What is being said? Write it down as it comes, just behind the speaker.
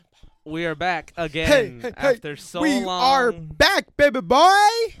We are back again after so we long. are back, baby boy.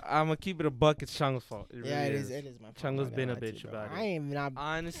 I'm gonna keep it a buck. It's Chung's fault. It Yeah, really it is my fault. Chung's I'm been not a gonna lie bitch to you, bro. about I it. ain't not.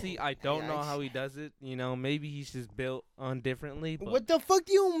 Honestly, I don't know how he does it. You know, maybe he's just built on differently. But What the fuck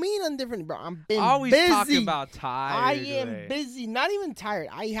do you mean I'm different, bro? I'm been always busy. talking about tired. I am way. busy. Not even tired.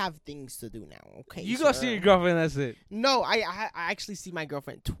 I have things to do now. Okay. You go see your girlfriend. That's it. No, I actually see my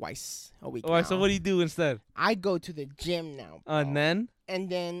girlfriend twice a week. All right. now. So what do you do instead? I go to the gym now. Bro. And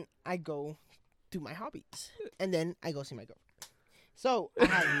then I go do my hobbies, and then I go see my girlfriend. So I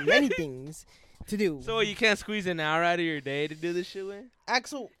have many things to do. So you can't squeeze an hour out of your day to do this shit with?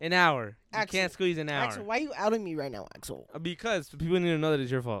 Axel, An hour. You Axel, can't squeeze an hour. Axel, why are you outing me right now, Axel? Because people need to know that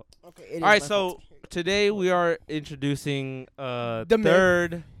it's your fault. Okay. It is All right, my so fault. today we are introducing The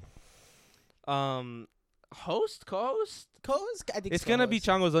third host, co-host. Co-host? I think It's gonna be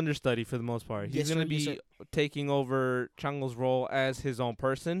co-host. Chango's understudy for the most part. He's Yes, gonna sir, be yes, taking over Chango's role as his own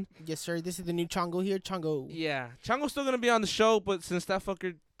person. Yes, sir. This is the new Chongo here. Chongo. Yeah, Chango's still gonna be on the show, but since that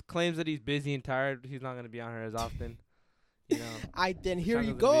fucker claims that he's busy and tired, he's not gonna be on here as often. You know. Then here Chongo's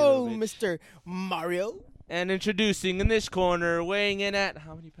you gonna be a little go, bitch. Mr. Mario. And introducing in this corner, weighing in at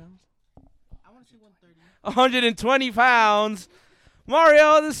how many pounds? I want to say 130. 120 pounds.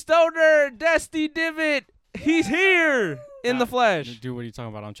 Mario the Stoner, Dusty Divot. He's here in the flesh. Dude, what are you talking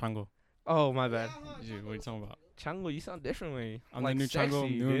about? I'm Chango. Oh, my bad. Dude, what are you talking about? Chango, you sound different when you. I'm like the new sexy,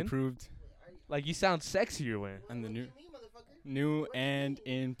 Chango, new dude. improved. Like you sound sexier when. I'm the new and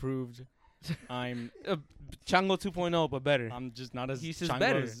improved. I'm Chango 2.0, but better. I'm just not as He's just Chango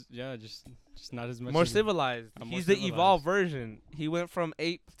better. as- yeah, just not as much. More as civilized. I'm more He's the civilized. evolved version. He went from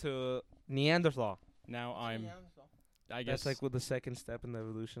ape to Neanderthal. Now I That's guess like with the second step in the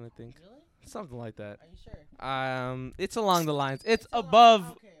evolution, I think. Really? Something like that. Are you sure? It's along the lines. It's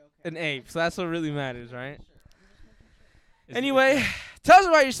above an ape, so that's what really matters, right? Is it- Anyway, tell us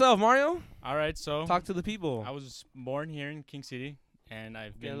about yourself, Mario. all right. So Talk to the people. I was born here in King City, and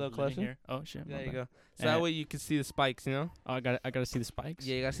I've Get a been little living closer. here. Oh shit! my There you bad. go. So that way you can see the spikes, you know? Oh, I gotta see the spikes.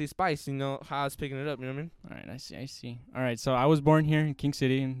 Yeah, you gotta see spikes. You know how it's picking it up, you know what I mean? All right, I see. All right, so I was born here in King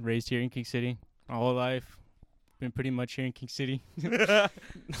City and raised here in King City my whole life. Been pretty much here in King City. I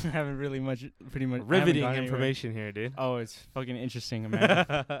haven't really pretty much Riveting I haven't gone information here, dude. anywhere. Oh, it's fucking interesting,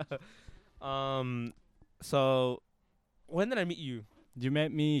 man. So when did I meet you? You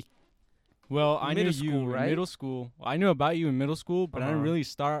met me. Well, I knew Middle you school, in right? middle school. I knew about you in middle school, but I didn't Uh-huh. really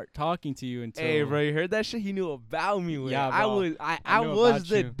start talking to you until Hey, bro, you heard that shit? He knew about me. Yeah, I bro. was, I I knew was about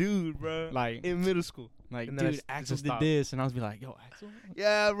the you. dude, bro. like In middle school. like and then I dude, s- Axel just did stopped. this, and I was be like, yo, Axel.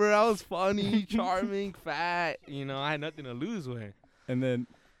 Yeah, bro, I was funny, charming, fat. You know, I had nothing to lose with. And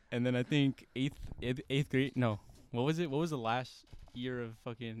then I think eighth grade. No, what was it? What was the last year of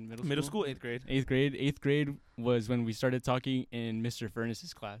fucking middle school? Middle school, 8th grade. Eighth grade was when we started talking in Mr.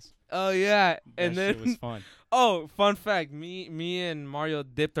 Furness's class. Oh yeah, and That shit was then fun. oh, fun fact: me and Mario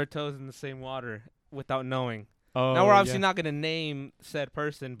dipped our toes in the same water without knowing. Oh, Now we're obviously yeah. not gonna name said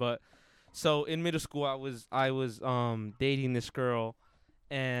person, but so in middle school I was dating this girl,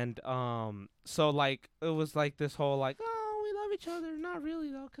 and so like it was like this whole like, oh, we love each other, not really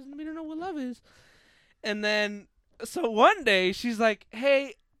though, 'cause we don't know what love is. And then so one day she's like,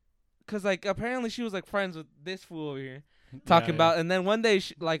 hey, 'cause like apparently she was like friends with this fool over here talking Yeah, about, and then one day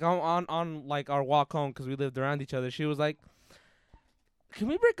she, like on like our walk home, 'cause we lived around each other, she was like, can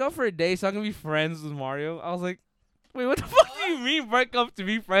we break up for a day so I can be friends with Mario? I was like, wait, what the fuck do you mean break up to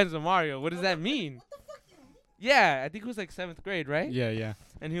be friends with Mario? What does that mean? Yeah, I think it was like 7th grade, right? Yeah.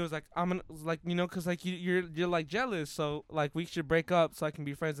 And he was like, I'm gonna like, you know, 'cause like you're like jealous, so like we should break up so I can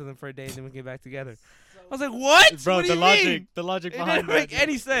be friends with him for a day and then we get back together. I was like, what? Bro, What do the you logic, mean? the logic It behind didn't make that,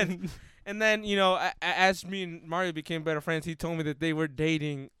 any dude. sense. And then, you know, as me and Mario became better friends, he told me that they were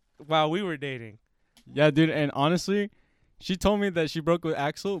dating while we were dating. Yeah, dude, and honestly, she told me that she broke up with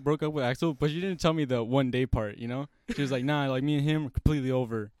Axel, but she didn't tell me the one day part, you know? She was like, nah, like me and him are completely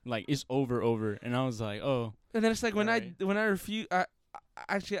over. Like it's over. And I was like, oh. And then it's like when Alright. I refuse,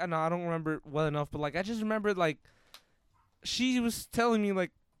 actually, I know I don't remember it well enough, but like I just remembered like she was telling me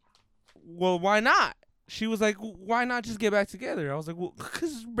like, well, why not? She was like, why not just get back together? I was like, well,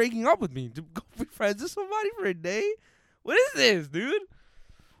 'cause breaking up with me to go be friends with somebody for a day. What is this, dude?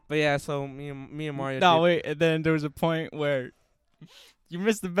 But yeah, so me and Mario. No, did- wait, and then there was a point where you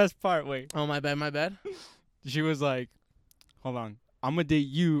missed the best part. Wait. Oh, my bad. She was like, hold on. I'm gonna date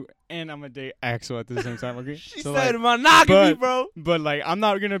you and I'm gonna date Axel at the same time, okay? She So, said like, monogamy, but- bro. but like I'm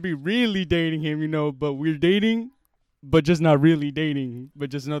not gonna be really dating him, you know, but we're dating, but just not really dating. But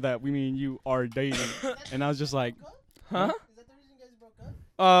just know that me and you are dating. And I was just like, Huh? Is that the reason you guys broke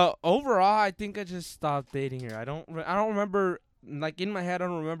up? Overall, I think I just stopped dating her. I don't remember like in my head, I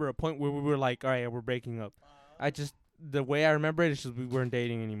don't remember a point where we were like, all right, we're breaking up. The way I remember it is just we weren't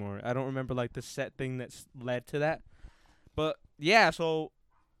dating anymore. I don't remember like the set thing that's led to that. But yeah, so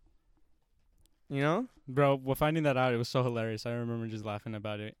you know, Bro, well, finding that out, it was so hilarious. I remember just laughing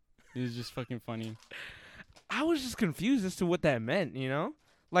about it. It was just fucking funny. I was just confused as to what that meant. You know,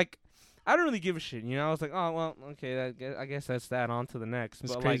 like I don't really give a shit. You know, I was like, oh well, okay, I guess that's that. On to the next.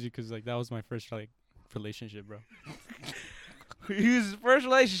 It's But crazy because like that was my first like relationship, bro. like, his first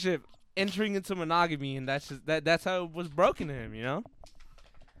relationship entering into monogamy, and that's just that's how it was broken to him. You know.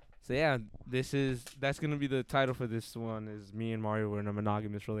 So yeah, that's gonna be the title for this one. Is me and Mario were in a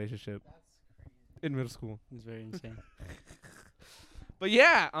monogamous relationship in middle school. It's very insane. But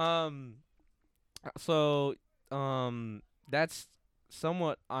yeah, that's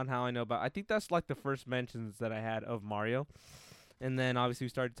somewhat on how I know about. I think that's like the first mentions that I had of Mario, and then obviously we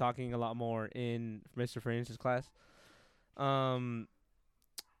started talking a lot more in Mr. Francis' class.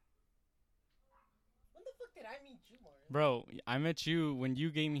 When the fuck did I meet you, Mario? Bro, I met you when you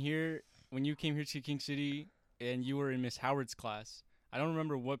came here to King City and you were in Miss Howard's class. I don't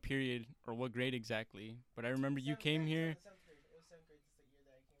remember what period or what grade exactly, but I remember you came here. It was 7th grade. This the year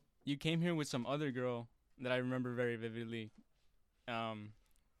that I came. You came here with some other girl that I remember very vividly.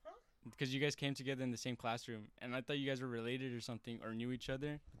 Because you guys came together in the same classroom, and I thought you guys were related or something or knew each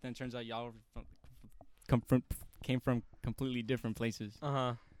other. But then it turns out y'all came from completely different places. Uh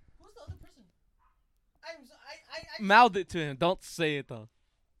huh. Who's the other person? I Mouth it to him. Don't say it though,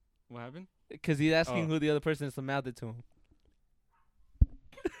 What happened? because he's asking Oh. who the other person is. So mouth it to him. the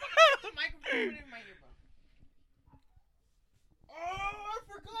microphone went in my ear, bro. Oh, I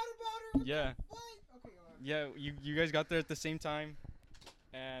forgot about her. What Yeah. the fuck? Okay, go on. Yeah, you guys got there at the same time,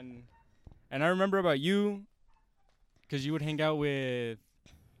 and I remember about you, because you would hang out with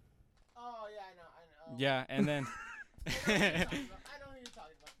Oh yeah, I know. yeah, and then I know who you're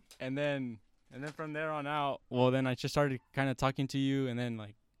talking about. and then from there on out, well, then I just started kind of talking to you, and then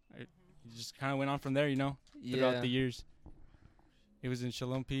like it just kind of went on from there, throughout the years. It was in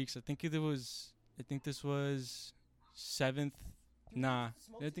Shalom Peaks. I think this was 7th. Nah,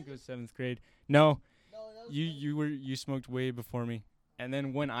 I think it was 7th grade. No, No, that was you smoked way before me. And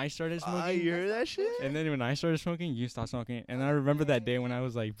then when I started smoking, you heard that shit? and then when I started smoking, you stopped smoking. And I remember that day when I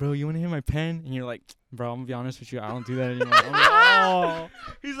was like, bro, you want to hit my pen? And you're like, bro, I'm going to be honest with you. I don't do that anymore. I'm like, oh.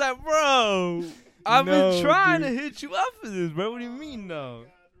 He's like, bro, I've No, been trying to dude. hit you up for this, bro. What do you mean, though?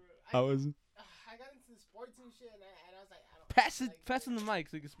 I was. I got into sports and shit, and I was like, I don't. Pass him the mic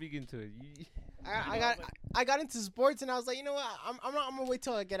so you can speak into it. I got into sports, and I was like, you know what? I'm gonna wait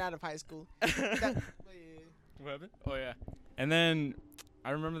till I get out of high school. What happened? Oh, yeah. And then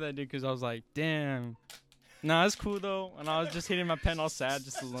I remember that day because I was like, damn. Nah, it's cool, though. And I was just hitting my pen all sad,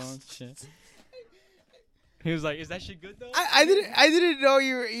 just alone. Shit. He was like, is that shit good, though? I didn't know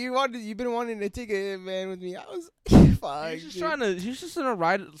you've been wanting to take a man with me. I was fuck. He's just dude. trying to. He's just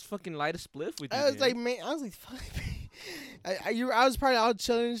gonna fucking light a spliff with you. I was dude. like, man. I was like, fuck. Man. I was probably out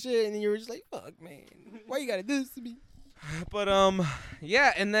chilling and shit, and you were just like, fuck, man. Why you gotta do this to me? But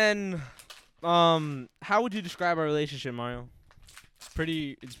yeah, and then how would you describe our relationship, Mario? It's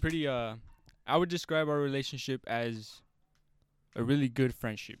pretty I would describe our relationship as a really good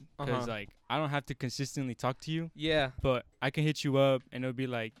friendship because Uh-huh. like I don't have to consistently talk to you, Yeah, but I can hit you up and it'll be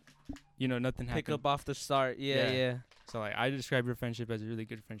like, nothing pick happened. up off the start. Yeah, Yeah. yeah. So like I describe your friendship as a really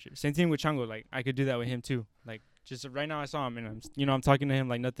good friendship. Same thing with Chango. Like I could do that with him too. Like just right now I saw him and I'm talking to him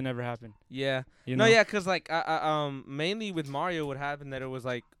like nothing ever happened. Yeah. You No, know? yeah, 'cause like mainly with Mario, what happened that it was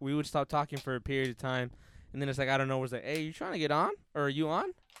like we would stop talking for a period of time, and then it's like I don't know, was like, hey, you trying to get on, or are you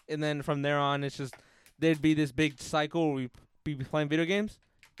on? And then from there on, it's just there'd be this big cycle where we'd be playing video games,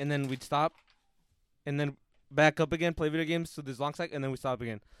 and then we'd stop, and then back up again, play video games to this long cycle, and then we stop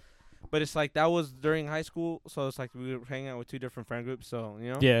again. But it's like that was during high school, so it's like we were hanging out with two different friend groups, so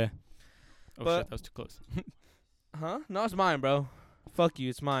you know. Yeah. Oh But- shit, that was too close. Huh? No, it's mine, bro. Fuck you,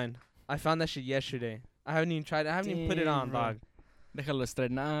 it's mine. I found that shit yesterday. I haven't even tried. I haven't even put it Damn, on, bro. dog. Déjalo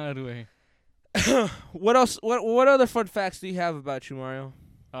estrenar, güey. What else? What other fun facts do you have about you, Mario?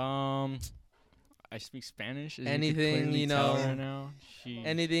 I speak Spanish. as you can Anything, clearly you tell know, right now. Jeez.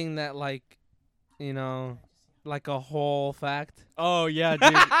 Anything that like, like a whole fact? Oh yeah,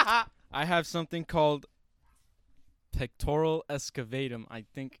 dude. I have something called pectoral excavatum. I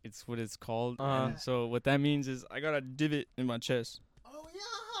think it's what it's called. And so what that means is I got a divot in my chest. Oh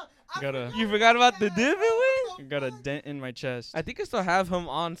yeah. Gotta- You forgot about the divot, I got a dent in my chest. I think I still have him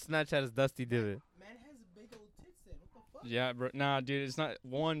on Snapchat as Dusty Divot. Man has big old tits then. What the fuck? Yeah, bro. Nah, dude, it's not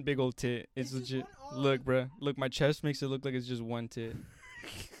one big old tit. It's It's just legit. one arm. Look, bro. Look, my chest makes it look like it's just one tit.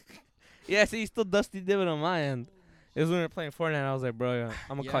 Yeah, see, he's still Dusty Divot on my end. It was when we were playing Fortnite. And I was like, bro, yeah,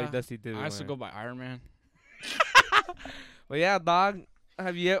 I'm gonna call you Yeah, Dusty Dizzy. I used to man. go by Iron Man. But yeah, dog.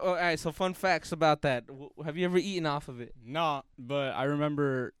 Have you? All right. So fun facts about that. Have you ever eaten off of it? No, but I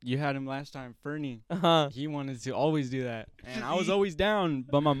remember you had him last time, Fernie. Uh-huh. He wanted to always do that, and I was always down,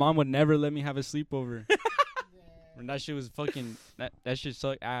 but my mom would never let me have a sleepover. And that shit was fucking. That shit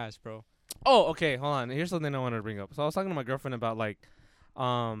sucked ass, bro. Oh, okay. Hold on. Here's something I wanted to bring up. So I was talking to my girlfriend about like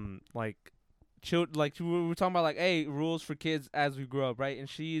we were talking about like, hey, rules for kids as we grow up, right? And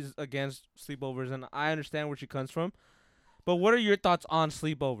she's against sleepovers, and I understand where she comes from. But what are your thoughts on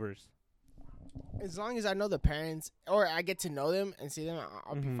sleepovers? As long as I know the parents or I get to know them and see them,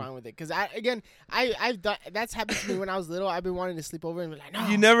 I'll Mhm. be fine with it. Cause I've done that's happened to me when I was little. I've been wanting to sleep over and be like, no,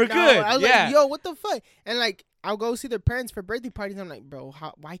 You never no. could. I was Yeah. like, yo, what the fuck? And like, I'll go see their parents for birthday parties. I'm like, bro,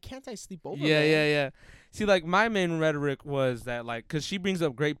 why can't I sleep over? Yeah, man? yeah. See, like my main rhetoric was that like, cause she brings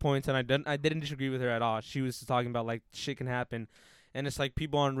up great points, and I didn't disagree with her at all. She was talking about like shit can happen, and it's like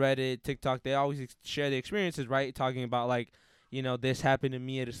people on Reddit, TikTok, they always share the experiences, right? Talking about like, you know, this happened to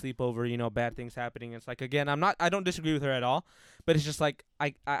me at a sleepover, you know, bad things happening. It's like, again, I don't disagree with her at all, but it's just like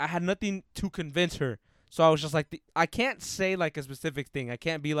I had nothing to convince her, so I was just like, I can't say like a specific thing. I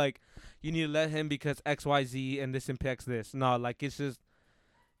can't be like, you need to let him because X, Y, Z, and this impacts this. No, like it's just.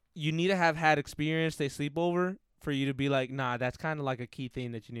 You need to have had experience a sleepover for you to be like, nah, that's kind of like a key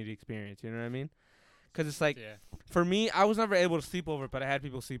thing that you need to experience. You know what I mean? Because it's like, Yeah. for me, I was never able to sleep over, but I had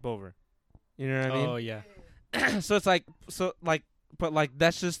people sleep over. You know what I mean? Oh yeah. So it's like, but like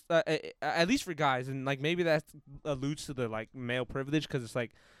that's just at least for guys, and like maybe that alludes to the like male privilege, because it's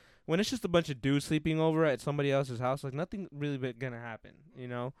like when it's just a bunch of dudes sleeping over at somebody else's house, like nothing really gonna happen. You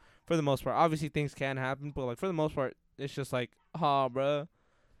know, for the most part. Obviously things can happen, but like for the most part, it's just like, oh, bruh.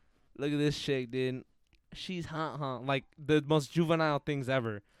 Look at this chick, dude. She's hot. Like, the most juvenile things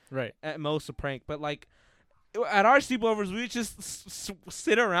ever. Right. At most, a prank. But, like, at our sleepovers, we just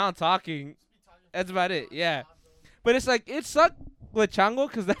sit around talking. That's about it, yeah. But it's like, it sucked with Chango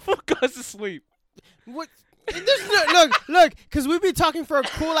because that fool goes to sleep. What? Look, because we've been talking for a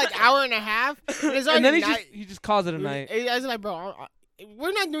cool like hour and a half, and it's And then already he just calls it a night. I was like, bro,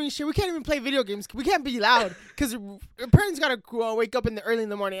 we're not doing shit. We can't even play video games. We can't be loud because our parents gotta wake up early in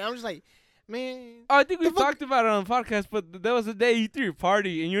the morning. I'm just like, man. Oh, I think we The fuck- talked about it on the podcast, but there was a day you threw a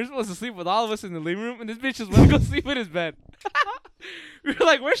party, and you were supposed to sleep with all of us in the living room, and this bitch just went to go sleep in his bed. We were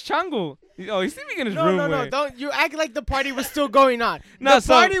like, where's Chango? Oh, he's sleeping in his room. No, wait. don't you act like the party was still going on. No, the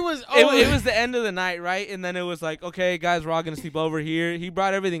so party was over. It was the end of the night, right? And then it was like, okay, guys, we're all gonna sleep over here. He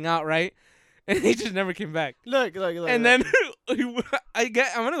brought everything out, right? And he just never came back. Look. And then I'm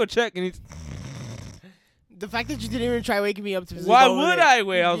gonna go check, and he's. The fact that you didn't even try waking me up to sleep Why over would there. I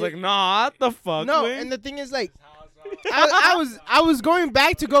wait? I was like, nah, what the fuck? No, man? and the thing is, like, I was going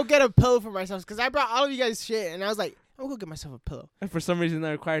back to go get a pillow for myself because I brought all of you guys shit, and I was like, I'm gonna go get myself a pillow. And for some reason,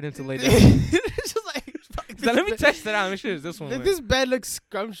 I required him to lay down. It's just like, fuck So let me this test it out. Make sure it's this one. bed. wait. This bed looks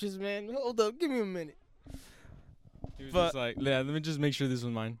scrumptious, man. Hold up, give me a minute. He was But- just like, yeah, let me just make sure this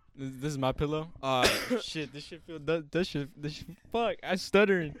was mine. This is my pillow. Shit, this shit feel this shit. Fuck, I'm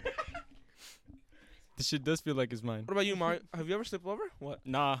stuttering. This shit does feel like it's mine. What about you, Mario? Have you ever slept over? What?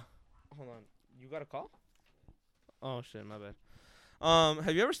 Nah. Hold on. You got a call? Oh shit, my bad.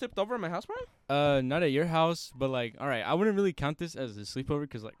 Have you ever slept over at my house, bro? Not at your house, but like, all right, I wouldn't really count this as a sleepover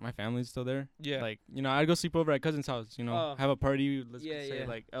because like my family's still there. Yeah. Like, you know, I'd go sleep over at cousin's house. You know, Oh. have a party. Let's Yeah, say yeah.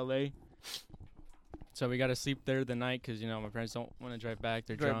 like L.A. So we gotta sleep there the night because you know my parents don't want to drive back.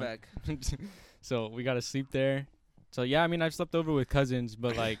 They're Drive drunk. back. So we gotta sleep there. So yeah, I mean I've slept over with cousins,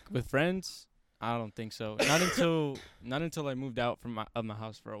 but like with friends, I don't think so. Not until I moved out from my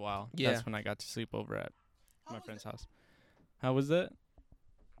house for a while. Yeah. That's when I got to sleep over at my friend's house. How was that?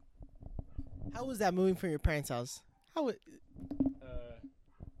 How was that moving from your parents' house?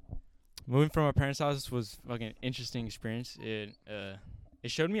 Moving from my parents' house was fucking interesting experience. It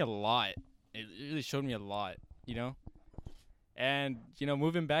showed me a lot. It really showed me a lot, you know. And you know,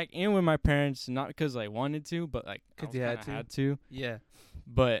 moving back in with my parents, not because I wanted to, but like 'Cause I you kinda had had to. Yeah.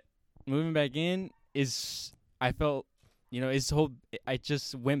 But moving back in is, I felt, you know, I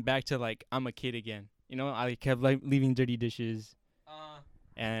just went back to like I'm a kid again. You know, I kept like leaving dirty dishes,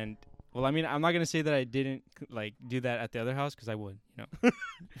 and well, I mean, I'm not gonna say that I didn't like do that at the other house because I would, you know.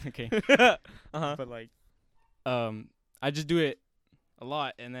 Okay. Uh-huh. But like, I just do it a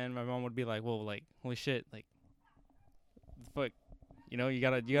lot, and then my mom would be like, "Whoa, like, holy shit, like, fuck, you know, you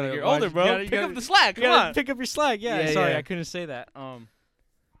gotta." You're watch- older, bro. you Pick gotta- up the slack. you Come gotta on. pick up your slack. Yeah, Yeah, sorry, yeah. I couldn't say that.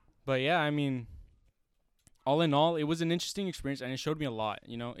 But yeah, I mean, all in all, it was an interesting experience, and it showed me a lot.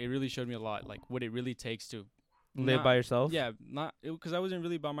 You know, it really showed me a lot, like what it really takes to Live Not- by yourself. Yeah, not because I wasn't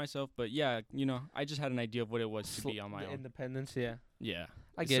really by myself, but yeah, you know, I just had an idea of what it was to be on my The own. independence. Yeah, Yeah,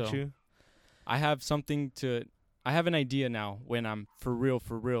 I get So- you. I have something to. I have an idea now when I'm for real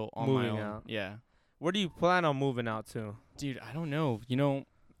on my Moving own. out. Yeah, Where do you plan on moving out to? dude, I don't know. You know,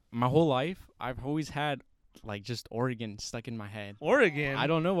 my whole life I've always had like just Oregon stuck in my head. Oregon. I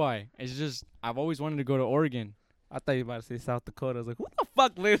don't know why. It's just I've always wanted to go to Oregon. I thought you were about to say South Dakota. I was like, who the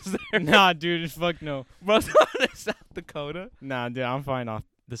fuck lives there? Nah, dude, fuck no. Bro, South Dakota. Nah, dude, I'm fine off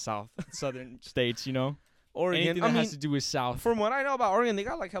the southern states. You know, Oregon. anything I that mean, has to do with south. from what I know about Oregon, they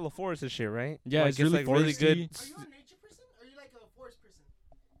got like hella forests and shit, right? Yeah, like, it's really like really good. Are you a nature person or are you like a forest person?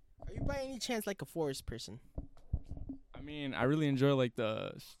 Are you by any chance like a forest person? I mean, I really enjoy like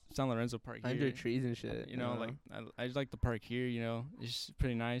the San Lorenzo Park Under here. trees and shit. You know, like I just like the park here. You know, it's just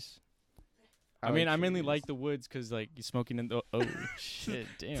pretty nice. I like mean, I mainly trees. like the woods 'cause like you're smoking in the shit,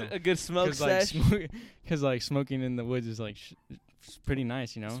 damn. a good smoke 'Cause like, sesh. cause like smoking in the woods is like it's pretty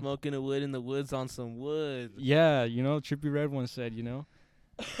nice, you know. Smoking a wood in the woods on some wood. Yeah, you know, Trippie Red once said, you know.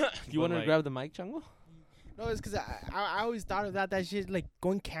 You want to like- grab the mic, Chungo? No, it's because I always thought about that shit, like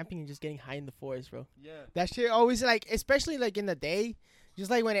going camping and just getting high in the forest, bro. Yeah. That shit always like, especially like in the day,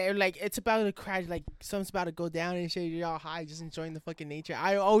 just like when it like it's about to crash, like something's about to go down and shit. You're all high, just enjoying the fucking nature.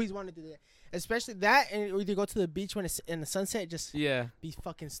 I always wanted to do that, especially that, and either go to the beach when it's in the sunset, just Yeah. be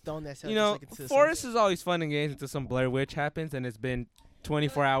fucking stoned. That's You know, forest is always fun and games until some Blair Witch happens and it's been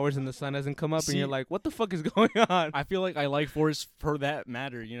 24 hours and the sun hasn't come up and you're See- like, what the fuck is going on? I feel like I like forests for that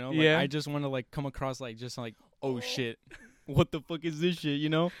matter, you know? Like, Yeah. I just want to like come across like just like, oh shit. What the fuck is this shit, you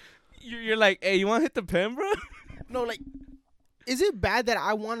know? You're like, hey, you want to hit the pen, bro? No, like, is it bad that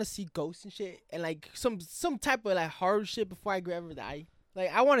I want to see ghosts and shit and like some type of like horror shit before I ever die?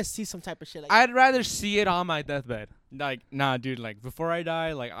 Like, I want to see some type of shit. Like, I'd rather see it on my deathbed. Like, nah, dude, like before I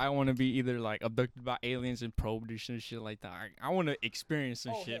die, like I want to be either like abducted by aliens and probed or some shit like that. I want to experience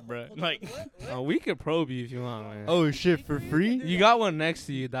some shit, bro. Like, Oh, we could probe you if you want, man. oh shit, for free? You got one next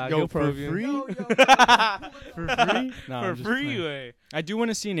to you, dog. Yo, He'll for probe you. free? Yo, yo, For free? Nah, For I'm just free, playing. way. I do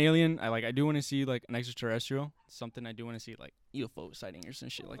want to see an alien. I do want to see like an extraterrestrial. Something I do want to see like UFO sighting or some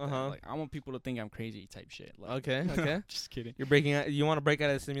shit like that. Like I want people to think I'm crazy type shit. Like, Okay, okay. just kidding. You're breaking out. You want to break out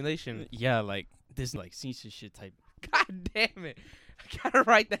of the simulation. Yeah, like this like scenes shit type. God damn it. I gotta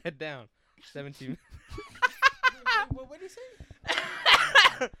write that down. 17. what did he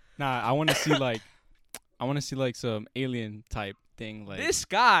say? Nah, I want to see like some alien type thing like This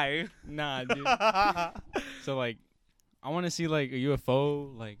guy. Nah, dude. So like I want to see like a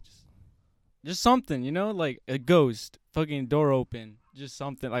UFO, like just something, you know, like a ghost, fucking door open, just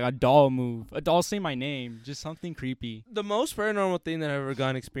something like a doll move, a doll say my name, just something creepy. The most paranormal thing that I've ever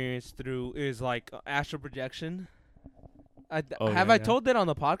gotten experience through is like astral projection. Oh, have yeah, I yeah. told that on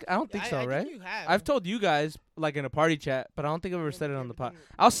the podcast? I don't think so, I right? Think you have. I've told you guys like in a party chat, but I don't think I've ever said it on the pod.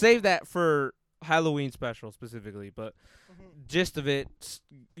 I'll save that for Halloween special specifically, but gist of it,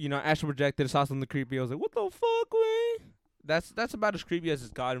 you know, astral projected, saw something creepy. I was like, what the fuck, way? That's about as creepy as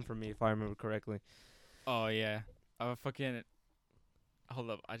it's gotten for me, if I remember correctly. Oh yeah, fucking. Hold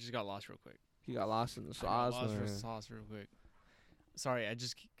up, I just got lost real quick. You got lost in the I got sauce. lost for man. sauce real quick. Sorry,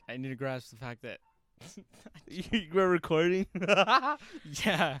 I need to grasp the fact that. You were recording.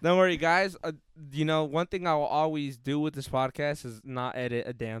 Yeah. Don't worry, guys. You know, one thing I will always do with this podcast is not edit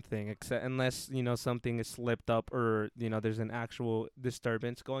a damn thing, except unless you know something is slipped up or you know there's an actual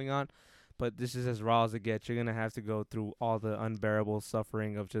disturbance going on. But this is as raw as it gets. You're gonna have to go through all the unbearable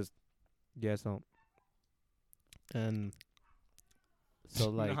suffering of just so. And so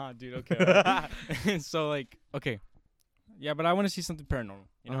like, Nah, dude. Okay. So like, okay. Yeah, but I want to see something paranormal.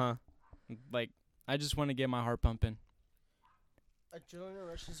 You know, like I just want to get my heart pumping. Adrenaline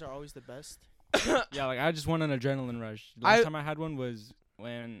rushes are always the best. Yeah, like I just want an adrenaline rush. The last time I had one was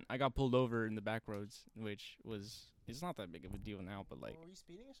when I got pulled over in the back roads, which was it's not that big of a deal now, but like Were you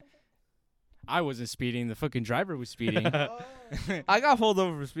speeding or something? I wasn't speeding, the fucking driver was speeding. Oh. I got pulled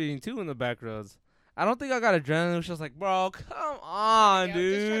over for speeding too in the back roads. I don't think I got adrenaline. It was just like, bro, come on, Yeah, I'm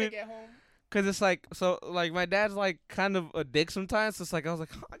just trying to dude. get home. Cause it's like, so like my dad's like kind of a dick sometimes. So it's like I was like,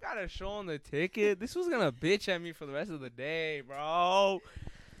 I gotta show him the ticket. This was gonna bitch at me for the rest of the day, bro.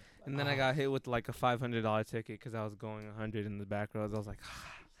 And then I got hit with like a $500 ticket because I was going 100 in the back roads. I was like,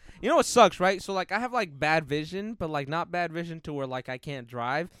 you know what sucks, right? So like I have like bad vision, but like not bad vision to where like I can't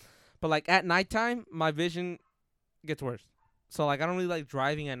drive, but like at nighttime my vision gets worse. So like I don't really like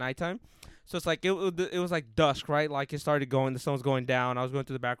driving at nighttime. So it's like it was like dusk, right? Like it started going, the sun was going down. I was going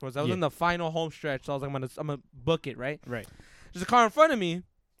through the back roads. I was Yeah. in the final home stretch, so I was like, I'm gonna book it, right? Right. There's a car in front of me,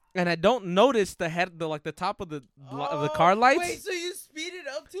 and I don't notice the top of the car lights. Wait, so you speeded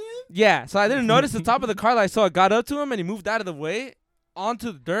up to him? Yeah, so I didn't notice the top of the car light, so I got up to him and he moved out of the way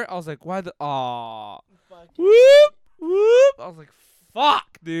onto the dirt. I was like, why the Fuck. whoop whoop. I was like,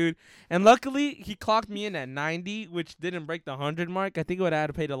 fuck, dude. And luckily he clocked me in at 90, which didn't break the 100 mark. I think I would have had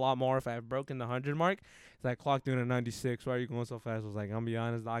to paid a lot more if I had broken the 100 mark. So I clocked in at 96. Why are you going so fast? I was like, I'm gonna be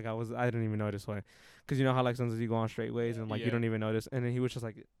honest, dog. I didn't even notice why. Cause you know how like sometimes you go on straight ways and like you don't even notice. And then he was just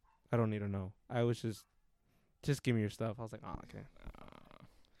like, I don't need to know. I was just give me your stuff. I was like, oh, okay.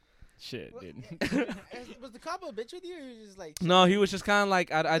 Shit, What- dude. Was the cop a bitch with you, or you just like? No, he was just kind of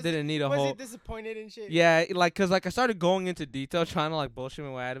like, I didn't need a Was whole. he disappointed and shit? Yeah, like, cause like I started going into detail, trying to like bullshit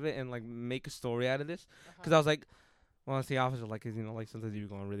my way out of it and like make a story out of this. Cause I was like, well, it's the officer, like, 'cause, you know, like sometimes you're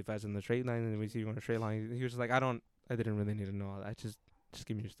going really fast in the straight line, and we see you on a straight line. He was just like, I didn't really need to know. I just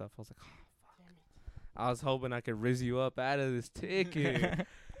give me your stuff. I was like, oh, fuck. I was hoping I could rizz you up out of this ticket.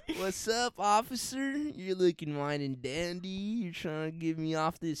 What's up, officer? You're looking fine and dandy. You're trying to get me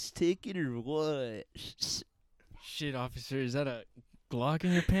off this ticket or what? Shit, officer, is that a Glock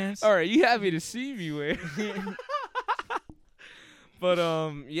in your pants? All right, you happy to see me, way?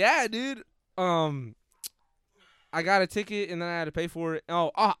 But yeah, dude. I got a ticket and then I had to pay for it.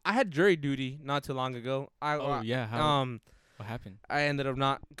 Oh, I had jury duty not too long ago. Oh yeah. How, what happened? I ended up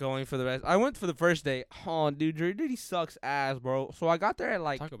not going for the rest. I went for the first day. Oh, dude, jury duty sucks ass, bro. So I got there at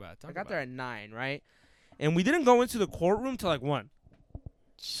like Talk about it. I got there at 9, right? And we didn't go into the courtroom till like 1.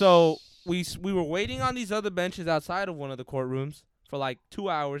 So we were waiting on these other benches outside of one of the courtrooms for like 2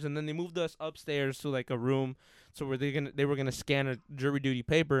 hours, and then they moved us upstairs to like a room, so where they were gonna scan a jury duty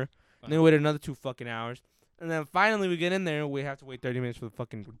paper, and then we waited another 2 fucking hours, and then finally we get in there, and we have to wait 30 minutes for the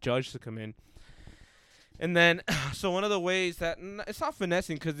fucking judge to come in. And then, so one of the ways that it's not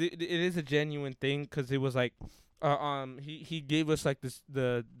finessing, because it is a genuine thing, because it was like, he gave us like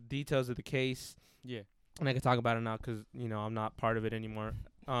the details of the case. Yeah. And I can talk about it now because, you know, I'm not part of it anymore.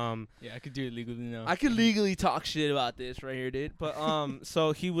 Yeah, I could do it legally now. I could legally talk shit about this right here, dude. But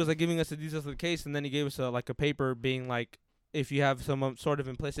so he was like giving us the details of the case, and then he gave us like a paper being like, if you have some sort of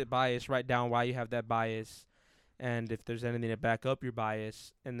implicit bias, write down why you have that bias, and if there's anything to back up your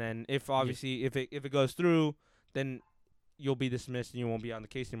bias. And then if obviously if it goes through, then you'll be dismissed and you won't be on the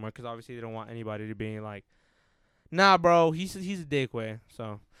case anymore, because obviously they don't want anybody to be like, nah, bro, he's a dick way.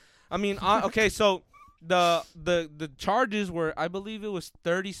 So, I mean, okay, so. The charges were, I believe it was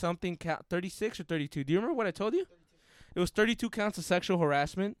 30-something, 36 or 32. Do you remember what I told you? 32. It was 32 counts of sexual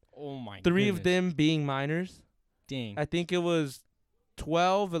harassment. Oh my god. 3 of them being minors. Dang. I think it was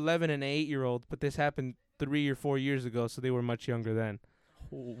 12, 11, and an 8-year-old, but this happened 3 or 4 years ago, so they were much younger then.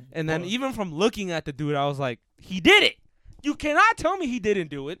 Oh, And then even from looking at the dude, I was like, he did it. You cannot tell me he didn't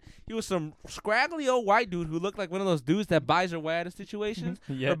do it. He was some scraggly old white dude who looked like one of those dudes that buys their way out of situations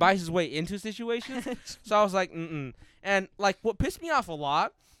or buys his way into situations. So I was like, And like what pissed me off a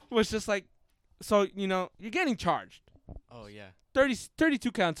lot was just like, so, you know, you're getting charged. Oh yeah.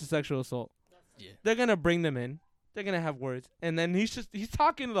 32 counts of sexual assault. Yeah. They're going to bring them in. They're going to have words. And then he's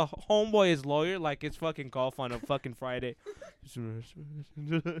talking to the homeboy, his lawyer, like it's fucking golf on a fucking Friday.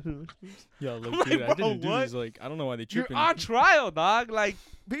 Yo, look, like, dude, I bro, didn't do what? this. Like, I don't know why they You're tripping. on trial, dog. Like,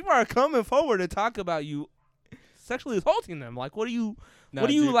 people are coming forward to talk about you sexually assaulting them. Like, what are you Nah, what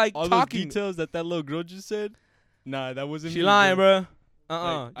are you, dude, like, all talking? those details that little girl just said? Nah, that wasn't She me, lying, bro. bro.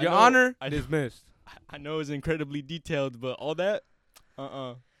 Like, I Your know- Honor, I know- dismissed. I know it's incredibly detailed, but all that?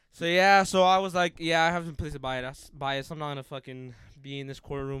 So, yeah, so I was like, yeah, I have some place to bias. I'm not going to fucking be in this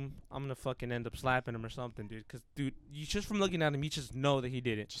courtroom. I'm going to fucking end up slapping him or something, dude. Because, dude, you just from looking at him, you just know that he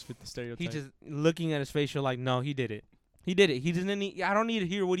did it. Just fit the stereotype. He just looking at his face, you're like, no, he did it. He did it. He doesn't need, I don't need to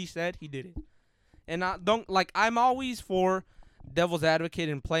hear what he said. He did it. And I don't, like, I'm always for devil's advocate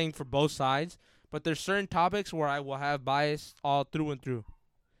and playing for both sides. But there's certain topics where I will have bias all through and through.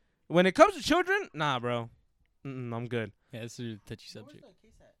 When it comes to children, nah, bro. I'm good. Yeah, this is a touchy subject.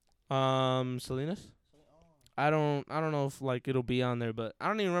 Salinas? I don't know if like it'll be on there, but I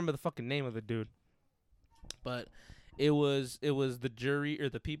don't even remember the fucking name of the dude. But it was the jury or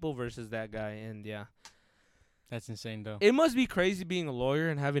the people versus that guy, and yeah. That's insane, though. It must be crazy being a lawyer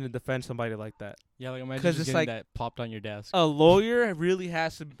and having to defend somebody like that. Yeah, like imagine 'Cause just it's getting like- that popped on your desk. A lawyer really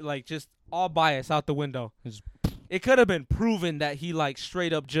has to like just all bias out the window. Just- It could have been proven that he like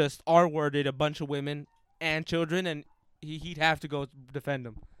straight up just R-worded a bunch of women and children, and he'd have to go defend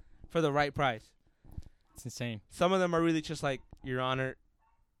them for the right price. It's insane. Some of them are really just like, Your Honor,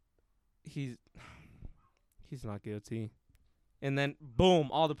 he's not guilty. And then boom,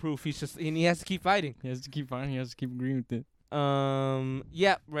 all the proof. And he has to keep fighting. He has to keep fighting. He has to keep agreeing with it.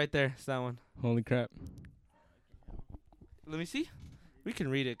 Yeah, right there. It's that one. Holy crap. Let me see. We can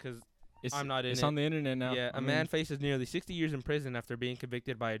read it because I'm not in It's it. on the internet now. Yeah, I a mean, man faces nearly 60 years in prison after being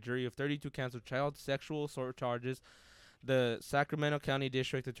convicted by a jury of 32 counts of child sexual assault charges. The Sacramento County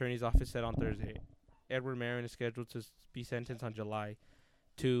District Attorney's Office said on Thursday. Edward Marin is scheduled to be sentenced on July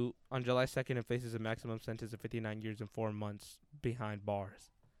 2nd and faces a maximum sentence of 59 years and 4 months behind bars.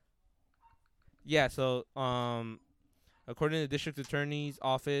 Yeah, so according to the District Attorney's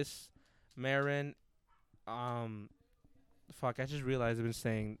Office, Marin fuck, I just realized I've been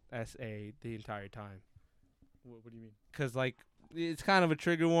saying SA the entire time. what do you mean? 'Cause like it's kind of a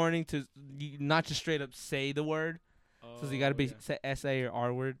trigger warning to not just straight up say the word. So you gotta be say SA or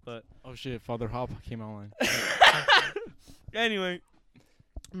R word, but Oh shit! Father Hop came online. anyway,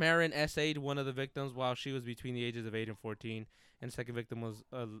 Marin SA'd one of the victims while she was between the ages of 8 and 14, and the second victim was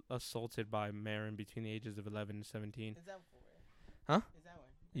assaulted by Marin between the ages of 11 and 17. Is that Huh? Is that one?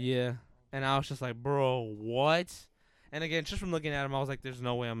 Yeah, and I was just like, bro, what? And again, just from looking at him, I was like, there's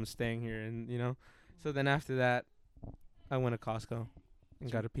no way I'm staying here, and you know. So then after that, I went to Costco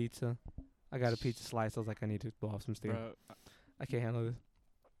and got a pizza. I got a pizza slice. I was like, I need to blow off some steam. Bro, I can't handle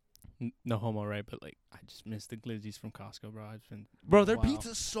this. no homo, right? But like, I just missed the glizzies from Costco, bro. I've been Bro, their wow.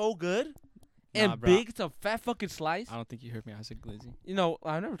 pizza's so good Nah, and bro. big. It's a fat fucking slice. I don't think you heard me. I said glizzy. You know,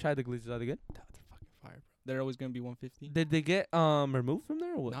 I've never tried the glizzies. Are they good? They're fucking fire, bro. They're always gonna be 150. Did they get removed from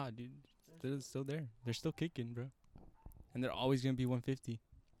there or what? Nah, dude, they're still there. They're still kicking, bro. And they're always gonna be 150.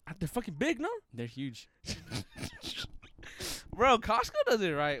 They're fucking big, no? They're huge. Bro, Costco does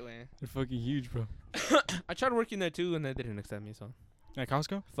it right, man. They're fucking huge, bro. I tried working there too, and they didn't accept me. So At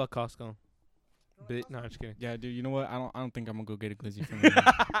Costco? fuck Costco. No, I'm just kidding. Yeah, dude. You know what? I don't think I'm gonna go get a glizzy from them.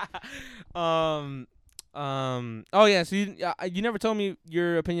 Oh yeah. So you never told me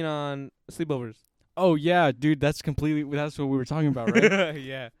your opinion on sleepovers. Oh yeah, dude. That's what we were talking about, right?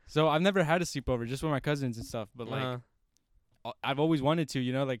 Yeah. So I've never had a sleepover, just with my cousins and stuff. But like, I've always wanted to,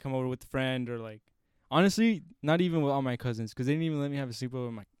 you know, like come over with a friend or like, honestly, not even with all my cousins, 'cause they didn't even let me have a sleepover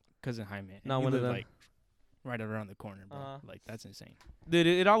with my cousin Jaime. And Not he one of lived, them. like right around the corner, bro. Uh-huh. Like that's insane. Dude,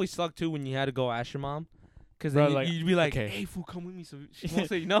 it always sucked too when you had to go ask your mom, 'cause Bro, then like, you'd be like, okay. "Hey, fool, come with me." So she won't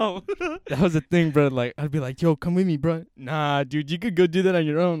say no. That was the thing, bro. Like I'd be like, "Yo, come with me, bro." Nah, dude, you could go do that on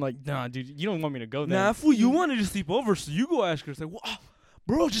your own. Like, nah, dude, you don't want me to go there. Nah, fool, you wanted to sleep over, so you go ask her. It's like, well,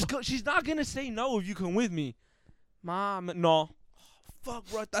 bro, just go. She's not gonna say no if you come with me. Mom, no. Fuck,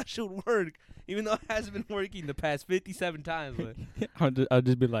 bro, I thought she would work, even though it hasn't been working the past 57 times. But I'll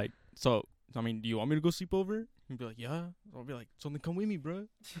just be like, so, I mean, do you want me to go sleep over? He'd be like, yeah. I'll be like, so then come with me, bro.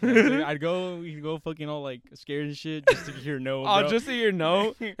 I'd go, we'd go fucking all like scared and shit just to hear no, bro. I'll just say your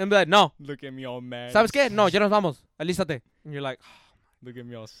no and be like, no. Look at me all mad. ¿Sabes qué? No, ya nos vamos. Alístate. And you're like, Look at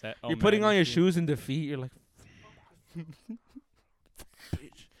me all set. all you're mad putting and on your shit. shoes in defeat. You're like,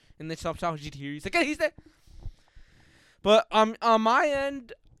 bitch. And then stops out. He's like, ¿qué dijiste? But on my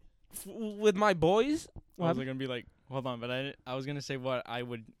end, with my boys. I was gonna be like, hold on, but I was gonna say what I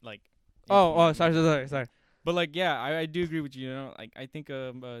would like. Oh, implement. sorry. But like, yeah, I do agree with you. You know, like I think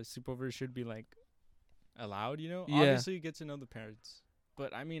a sleepover should be like allowed. You know, Yeah. obviously get to know the parents.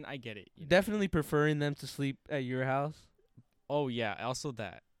 But I mean, I get it. You know? Definitely preferring them to sleep at your house. Oh yeah, also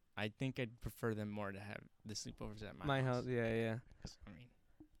that. I think I'd prefer them more to have the sleepovers at My house. Yeah. 'Cause, I mean,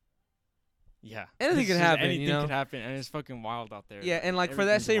 yeah, Anything It's can just happen, Anything you know? could happen, and it's fucking wild out there. Yeah, and like for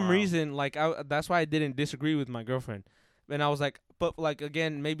that Everything's same wild. reason, like that's why I didn't disagree with my girlfriend. And I was like, but like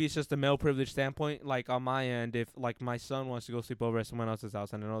again, maybe it's just a male privilege standpoint. Like on my end, if like my son wants to go sleep over at someone else's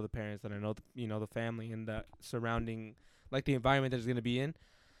house, and I know the parents, and I know the family and the surrounding, like the environment that it's gonna be in,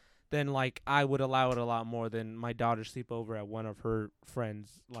 then like I would allow it a lot more than my daughter sleep over at one of her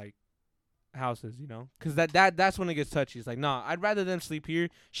friends like houses, you know, because that's when it gets touchy. It's like, nah, I'd rather them sleep here.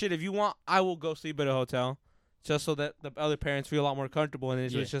 Shit, if you want, I will go sleep at a hotel, just so that the other parents feel a lot more comfortable, and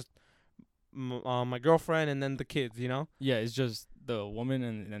it's Yeah. just my girlfriend and then the kids, you know. Yeah, it's just the woman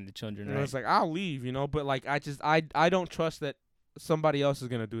and the children. And Right? it's like I'll leave, you know, but like I don't trust that somebody else is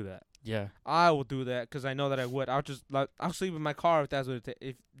gonna do that. yeah, I will do that because I know that I would. I'll sleep in my car if that's what it takes.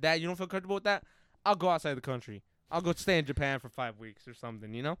 If that you don't feel comfortable with that, I'll go outside the country. I'll go stay in Japan for 5 weeks or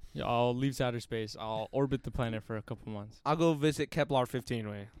something, you know? yeah. I'll leave to outer space. I'll orbit the planet for a couple months. I'll go visit Kepler 15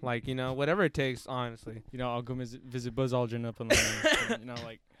 way. Like, you know, whatever it takes, honestly. You know, I'll go visit Buzz Aldrin up on the moon. You know,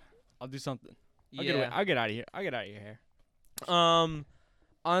 like I'll do something. I'll get out of here. I'll get out of your hair.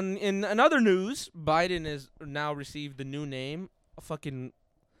 In another news, Biden has now received the new name. Fucking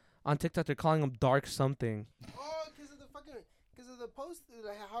on TikTok, they're calling him Dark something. Oh, because of the post,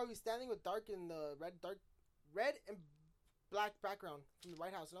 like how he's standing with dark and red and black background from the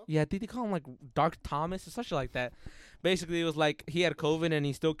White House, no? Yeah, I think they call him like Dark Thomas or something like that. Basically, it was like he had COVID and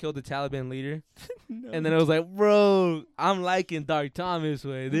he still killed the Taliban leader. And then it was like, bro, I'm liking Dark Thomas,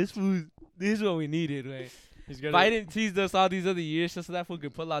 way. This is what we needed, way. If I didn't tease us all these other years just so that fool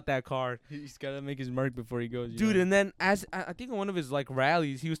could pull out that card. He's gotta make his mark before he goes. Dude, and then as I think in one of his like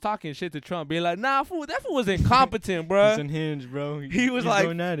rallies, he was talking shit to Trump, being like, nah, fool, that fool was incompetent, bro. He's unhinged, bro. He was he's like,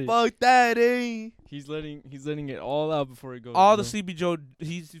 going at it. fuck that, eh? He's letting it all out before it goes. All bro. the Sleepy Joe,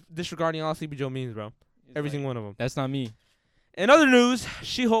 he's disregarding all Sleepy Joe memes, bro. It's Every like, single one of them. That's not me. In other news,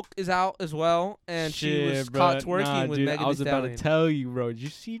 She-Hulk is out as well, and she was Shit, caught bro. twerking with Dude, Megan I was Thee about to Stallion. tell you, bro. Did you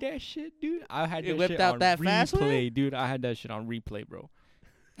see that shit, dude? I had It that whipped shit out on that fast way? replay, dude. I had that shit on replay, bro.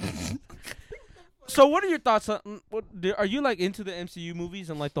 So, what are your thoughts on? Are you like into the MCU movies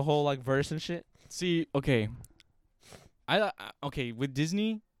and like the whole like verse and shit? See, okay. Okay, with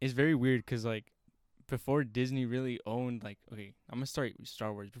Disney, it's very weird because, like, before Disney really owned, like, okay, I'm going to start with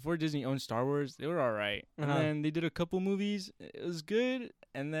Star Wars. Before Disney owned Star Wars, they were all right. Uh-huh. And then they did a couple movies. It was good.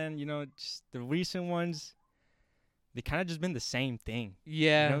 And then, you know, just the recent ones, they kind of just been the same thing.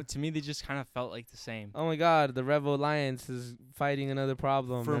 Yeah. You know, to me, they just kind of felt like the same. Oh my God, the Rebel Alliance is fighting another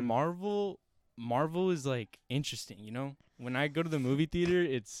problem. For and- Marvel is, like, interesting, you know? When I go to the movie theater,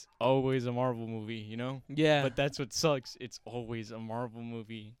 it's always a Marvel movie, you know? yeah. But that's what sucks. It's always a Marvel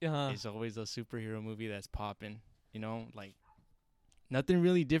movie. uh It's always a superhero movie that's popping, you know? Like, nothing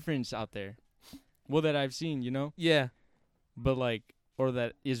really different out there. Well, that I've seen, you know? yeah. But, like, or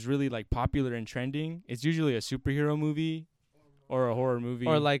that is really, like, popular and trending. It's usually a superhero movie or a horror movie.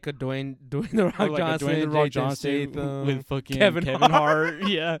 Or like a Dwayne the Rock Or like Johnson, a Dwayne The Rock Jason Johnson Statham, with fucking Kevin Hart.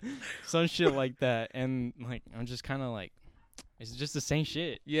 Yeah. Some shit like that. And, like, I'm just kind of like, it's just the same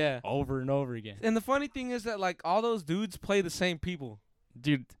shit yeah. over and over again. And the funny thing is that like all those dudes play the same people.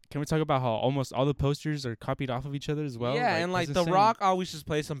 Dude, can we talk about how almost all the posters are copied off of each other as well? yeah, and like it's The insane. Rock always just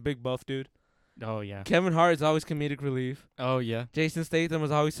plays some big buff dude. Oh, yeah. Kevin Hart is always comedic relief. Oh, yeah. Jason Statham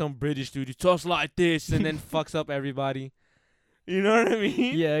is always some British dude who talks like this and then fucks up everybody. You know what I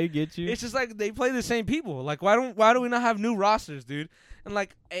mean? Yeah, I get you. It's just like they play the same people. Like why do we not have new rosters, dude? And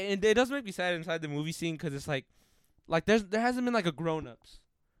like and it does make me sad inside the movie scene because it's like there hasn't been like a Grown Ups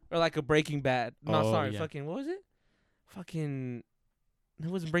or like a Breaking Bad. No, Oh, sorry, yeah. fucking what was it? Fucking it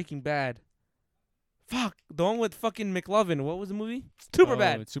wasn't Breaking Bad. Fuck, the one with fucking McLovin. What was the movie?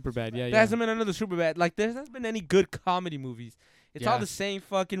 Superbad. It's Superbad, yeah, There yeah. hasn't been another Superbad. Like there hasn't been any good comedy movies. It's all Yeah. the same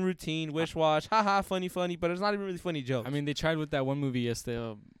fucking routine, wish wash, haha, funny, but it's not even really funny jokes. I mean, they tried with that one movie, yes,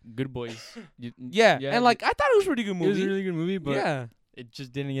 the Good Boys. yeah, and like I thought it was a pretty good it was movie. a really good movie, but yeah, it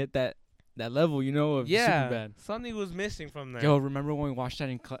just didn't get that level, you know, of yeah, Superbad. something was missing from there. Yo, remember when we watched that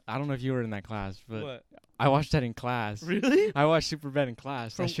in class? I don't know if you were in that class, but What? I watched that in class. Really? I watched Superbad in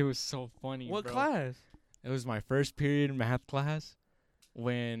class. From That shit was so funny. What bro. class? It was my first period math class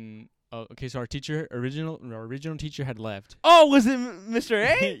when okay, so our original teacher had left. Oh, was it Mr.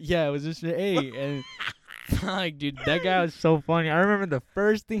 A? Yeah, it was Mr. A. And like, dude, that guy was so funny. I remember the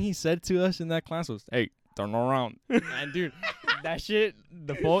first thing he said to us in that class was, "Hey, turn around." And dude, that shit,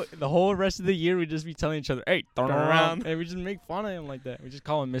 the whole rest of the year we'd just be telling each other, "Hey, turn around." And we just make fun of him like that. We just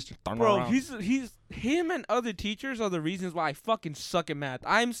call him Mr. Turn Bro, around. he's him and other teachers are the reasons why I fucking suck at math.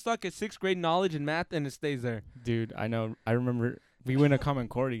 I'm stuck at 6th grade knowledge in math and it stays there. Dude, I know. I remember we went to Common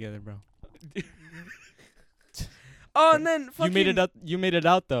Core together, bro. Oh, and then fucking You made it out. You made it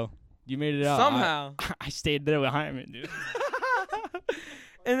out though. You made it out somehow. I stayed there with Hyman, dude.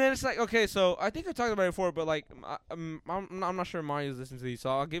 And then it's like, okay, so I think I talked about it before, but like, I'm not sure Mario's listening to these, so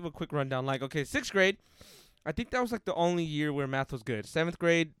I'll give a quick rundown. Like, okay, 6th grade, I think that was like the only year where math was good. 7th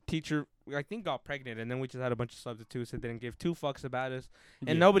grade, teacher, I think, got pregnant, and then we just had a bunch of substitutes that didn't give two fucks about us,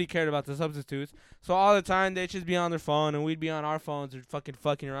 and nobody cared about the substitutes. So all the time, they'd just be on their phone, and we'd be on our phones or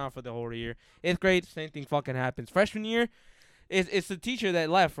fucking around for the whole year. 8th grade, same thing fucking happens. Freshman year, it's the teacher that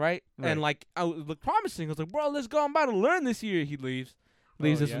left, right? And like, I was promising. I was like, bro, let's go. I'm about to learn this year. He leaves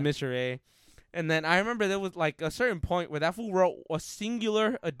us with Mr. A. And then I remember there was like a certain point where that fool wrote a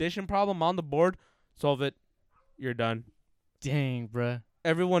singular addition problem on the board. Solve it. You're done. Dang, bruh.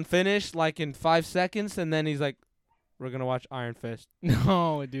 Everyone finished like in 5 seconds, and then he's like, we're going to watch Iron Fist.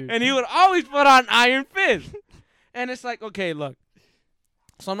 No, dude. And he would always put on Iron Fist. And it's like, okay, look.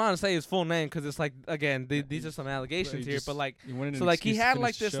 So I'm not going to say his full name because it's like, again, these are some allegations here. But like, so like he had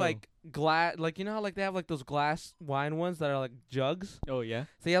like this like glass, like, you know how like they have like those glass wine ones that are like jugs? Oh, yeah?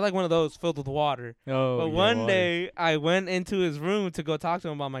 So he had like one of those filled with water. Oh, But yeah, one water. day I went into his room to go talk to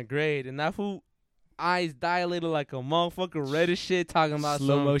him about my grade, and that fool eyes dilated like a motherfucker, red as shit, talking about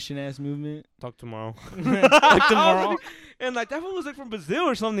slow some motion ass movement. talk tomorrow. Talk tomorrow. And like that fool was like from Brazil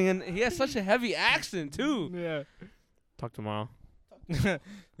or something, and he has such a heavy accent too. Yeah. Talk tomorrow.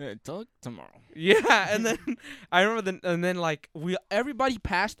 Talk tomorrow. Yeah, and then I remember and then like everybody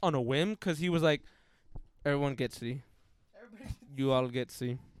passed on a whim because he was like, everyone gets C. You all get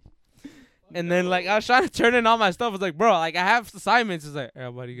C. And then like I was trying to turn in all my stuff. I was like, bro, like I have assignments. It's like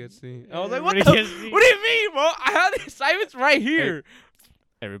everybody gets C. I was like, what do you mean, bro? I have the assignments right here.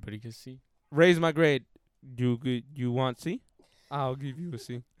 Everybody can see. Raise my grade. You want C? I'll give you a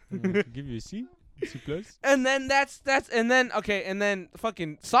C. Give you a C. C plus. And then and then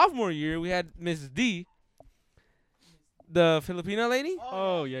fucking sophomore year we had Mrs. D, the Filipino lady.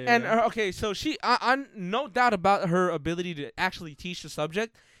 Oh yeah. And okay, so I'm no doubt about her ability to actually teach the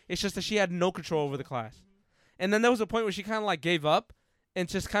subject. It's just that she had no control over the class. And then there was a point where she kind of like gave up and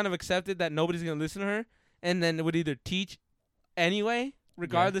just kind of accepted that nobody's gonna listen to her, and then would either teach anyway,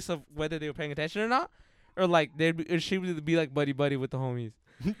 regardless of whether they were paying attention or not, or like she would be like buddy with the homies.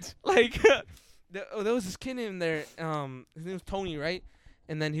 Like there was this kid in there. His name was Tony, right?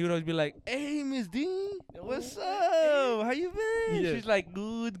 And then he would always be like, "Hey, Miss D, what's up? How you been?" Yeah. She's like,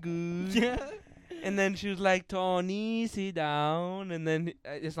 "Good." Yeah. And then she was like, "Tony, sit down." And then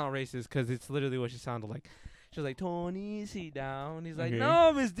it's not racist because it's literally what she sounded like. She was like, "Tony, sit down." He's like, Okay.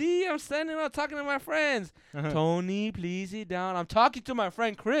 "No, Miss D, I'm standing up talking to my friends." Uh-huh. "Tony, please sit down. I'm talking to my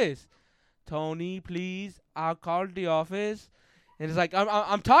friend Chris." "Tony, please, I'll call the office." And it's like,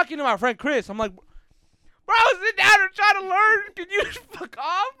 I'm talking to my friend Chris. I'm like, bro, sit down and try to learn. Can you just fuck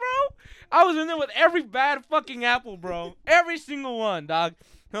off, bro? I was in there with every bad fucking apple, bro. Every single one, dog.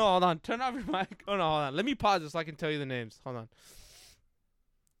 No, hold on. Turn off your mic. Oh, no, hold on. Let me pause this so I can tell you the names. Hold on.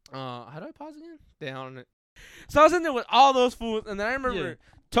 How do I pause again? Down it. So I was in there with all those fools, and then I remember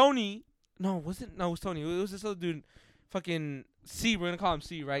Tony. No, it was Tony. It was this other dude. Fucking C. We're gonna call him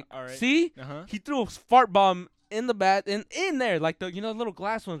C, right? All right. C. Uh-huh. He threw a fart bomb in the bath, in there, like the little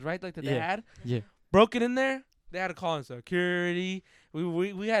glass ones, right? Like that they had. Yeah. Broke it in there. They had to call in security.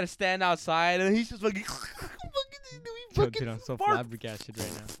 We had to stand outside, and he's just fucking. Dude, I'm so flabbergasted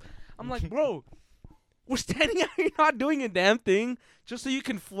right now. I'm like, bro, we're standing out here not doing a damn thing just so you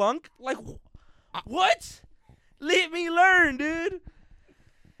can flunk? Like, what? Let me learn, dude.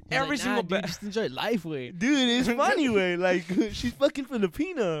 Every single just enjoy life, way. Dude, it's funny way. Like, she's fucking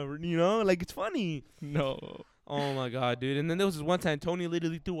Filipina, you know? Like, it's funny. No. Oh my god, dude! And then there was this one time Tony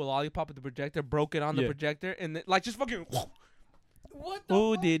literally threw a lollipop at the projector, broke it on the projector, and then, like just fucking. What the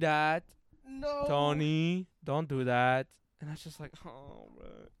Who fuck? did that? No. Tony, don't do that. And I was just like, oh, bro.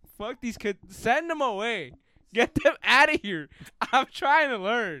 Fuck these kids. Send them away. Get them out of here. I'm trying to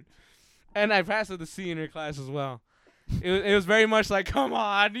learn. And I passed with the C in her class as well. It was very much like, come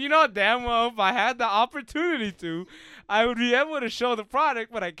on. You know damn well if I had the opportunity to, I would be able to show the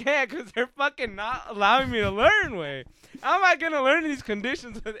product, but I can't because they're fucking not allowing me to learn, way. How am I going to learn these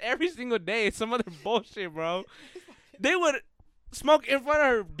conditions with every single day? It's some other bullshit, bro. They would smoke in front of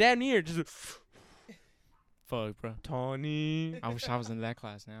her damn ear. Just Fuck, bro. Tony, I wish I was in that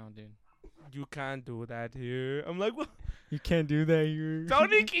class now, dude. you can't do that here. I'm like, what? You can't do that here.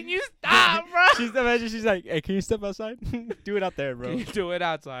 Tony, can you stop, bro? She's like, hey, can you step outside? Do it out there, bro. Can you do it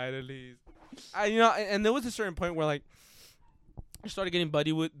outside at least? And there was a certain point where like I started getting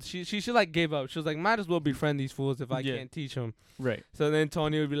buddy with. She like gave up. She was like, might as well befriend these fools if I can't teach them. Right. So then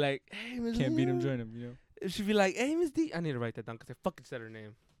Tony would be like, hey, Miss Can't beat him, D. join him, you know? She'd be like, hey, Miss D. I need to write that down because I fucking said her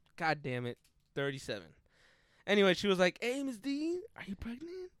name. God damn it. 37. Anyway, she was like, hey, Miss D, are you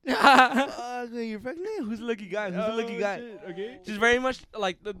pregnant? Fuck, are you pregnant? Who's the lucky guy? Who's the lucky guy? Shit, okay. She's very much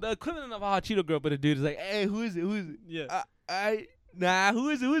like the equivalent of a hot Cheeto girl, but the dude is like, hey, who is it? Who is it? Yeah. Nah, who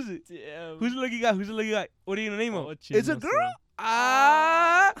is it? Who is it? Damn. Who's the lucky guy? Who's the lucky guy? What are you gonna name him? Oh, It's a chismoso. girl?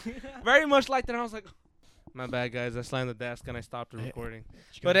 Ah, very much like that. I was like, my bad, guys. I slammed the desk and I stopped the Hey, recording. Did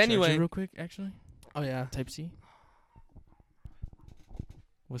you But grab a charger anyway. real quick, actually. Oh yeah. Type C.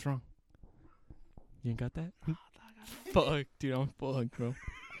 What's wrong? You ain't got that? Fuck, dude, I'm fucked, bro.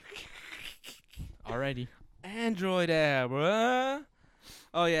 Alrighty. Android app, bruh.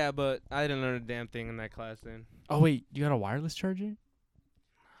 Oh yeah, but I didn't learn a damn thing in that class then. Oh wait, you got a wireless charger?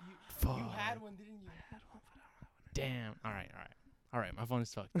 Fuck. You had one, didn't you? Damn. All right. My phone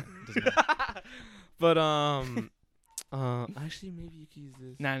is fucked. It doesn't matter. But actually maybe you can use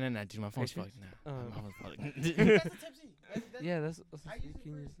this. Nah, dude, my phone's Actually? fucked. Nah, Oh. my phone's fucked. That's the Type-C. Yeah, that's I you use it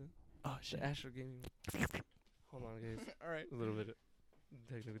can for- use it. Oh shit. The Astro Gaming. Hold on, guys. All right. A little bit of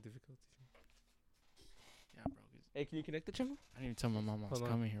technical difficulties. Yeah, bro. Hey, can you connect the channel? I didn't even tell my mom I was Hold on.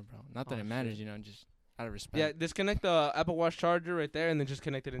 coming here, bro. Not that Oh, it matters, shit. you know, just out of respect. Yeah, disconnect the Apple Watch charger right there, and then just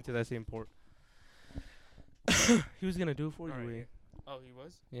connect it into that same port. He was gonna do it for you. Alright, Wade. Oh, he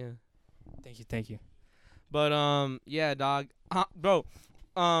was? Yeah. Thank you. But yeah, dog, bro,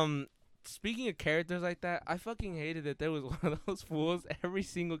 speaking of characters like that, I fucking hated that there was one of those fools every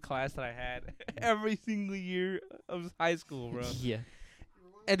single class that I had, every single year of high school, bro. Yeah.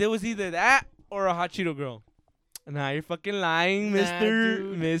 And there was either that or a hot Cheeto girl. Nah, you're fucking lying, Nah, mister.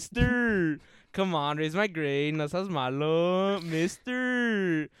 dude. Mister. Come on, raise my grade. No seas malo.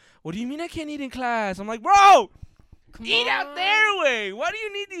 Mister. What do you mean I can't eat in class? I'm like, bro, eat out their way. Why do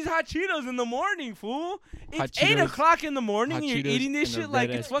you need these hot Cheetos in the morning, fool? Hot It's 8 Cheetos- o'clock in the morning hot and you're Cheetos eating this and a shit like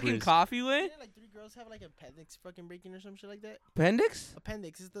red it's ass fucking brisk. coffee way. Didn't, like 3 girls have like appendix fucking breaking or some shit like that? Appendix?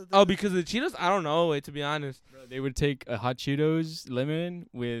 Appendix is the Oh, because of the Cheetos? I don't know, to be honest. Bro, they would take a hot Cheetos lemon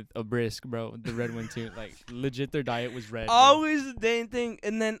with a brisk, bro. The red one too. Like legit, their diet was red. bro. Always the dang thing,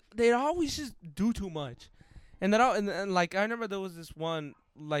 and then they'd always just do too much, and like I remember there was this one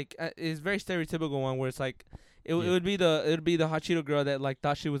like it's very stereotypical one where it's like it Yeah. would be the hot Cheeto girl that like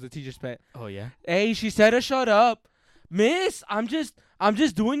thought she was the teacher's pet. Oh yeah. Hey, she said to shut up, miss. I'm just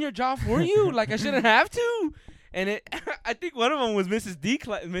doing your job for you. Like I shouldn't have to. And it, I think one of them was Mrs.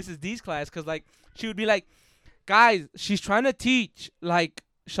 D's class, cause like she would be like, guys, she's trying to teach. Like,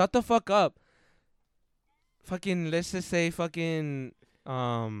 shut the fuck up. Fucking, let's just say fucking,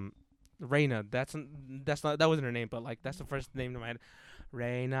 Reina. That wasn't her name, but like that's the first name in my head.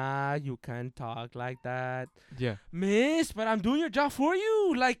 Reina, you can't talk like that. Yeah. Miss, but I'm doing your job for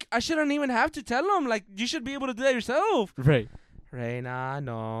you. Like, I shouldn't even have to tell them. Like, you should be able to do that yourself. Right. Reina,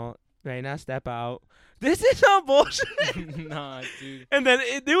 no. Reina, step out. This is some bullshit. Nah, dude. And then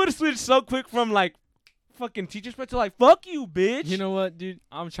they would have switched so quick from, like, fucking teacher's pet to, like, fuck you, bitch. You know what, dude?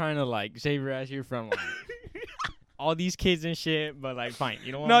 I'm trying to like save your ass here from like all these kids and shit, but like, fine.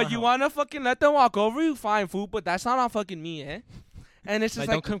 You know what? No, I'm you out. want to fucking let them walk over you? Fine, fool, but that's not on fucking me, eh? And it's just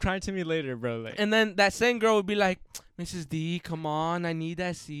Like, like, don't come crying to me later, bro. Like, and then that same girl would be like, Mrs. D, come on, I need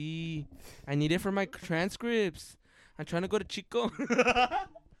that C. I need it for my transcripts. I'm trying to go to Chico.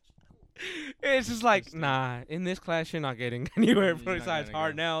 It's just like, nah, in this class, you're not getting anywhere You're not besides gonna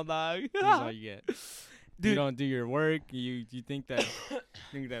hard go. now, dog. this is all you get. You Dude, don't do your work. You think that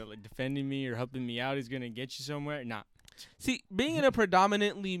like defending me or helping me out is gonna get you somewhere? Nah. see, being in a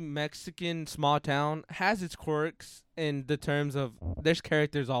predominantly Mexican small town has its quirks in the terms of there's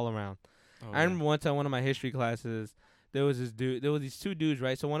characters all around. Oh, I remember one time one of my history classes, there was these two dudes,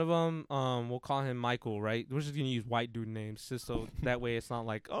 right? So one of them, we'll call him Michael, right? We're just gonna use white dude names, just so that way it's not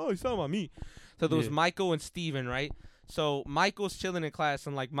like, oh, he's talking about me. So there was Yeah. Michael and Steven, right? So Michael's chilling in class,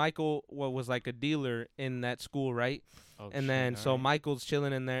 and like Michael was like a dealer in that school, right? Oh, And shit, then so alright. Michael's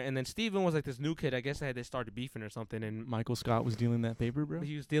chilling in there, and then Steven was like this new kid. I guess they started beefing or something, and Michael Scott was dealing that paper, bro.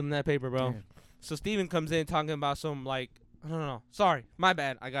 he was stealing that paper, bro. Damn. So Steven comes in talking about some like, no. Sorry, my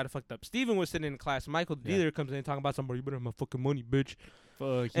bad. I got it fucked up. Steven was sitting in class. Michael the Yeah. dealer comes in talking about somebody. You better have my fucking money, bitch.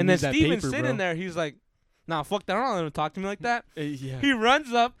 Fuck. And then Steven's sitting there. He's like, nah, fuck that. I don't let him talk to me like that. Yeah. He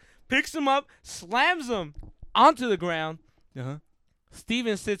runs up, picks him up, slams him onto the ground. Uh-huh.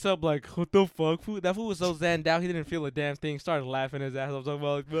 Steven sits up like, what the fuck? Fool? That fool was so zanned out, he didn't feel a damn thing. Started laughing his ass off. Talking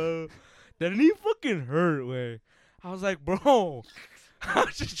about, like, bro, that didn't even fucking hurt, way. I was like, bro, I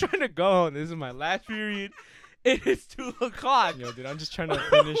was just trying to go home. This is my last period. It is 2 o'clock. Yo, dude, I'm just trying to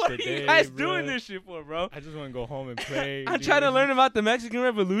finish What the are day, you guys bro. doing this shit for, bro? I just want to go home and play. I'm dude. trying to learn about the Mexican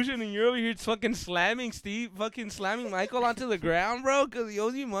Revolution, and you're over here fucking slamming Michael onto the ground, bro, because he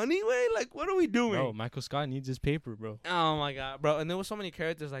owes you money, way? Like, what are we doing? Bro, Michael Scott needs his paper, bro. Oh my god, bro! And there was so many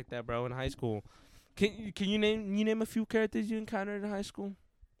characters like that, bro, in high school. Can you name a few characters you encountered in high school?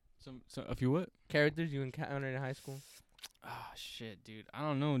 So a few what? Characters you encountered in high school? Ah, shit, dude. I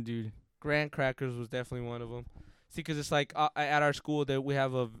don't know, dude. Grand Crackers was definitely one of them. See, because it's like at our school that we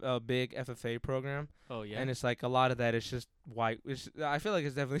have a big FFA program, Oh yeah. and it's like a lot of that is just white. I feel like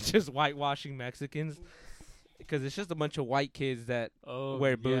it's definitely just whitewashing Mexicans, because it's just a bunch of white kids that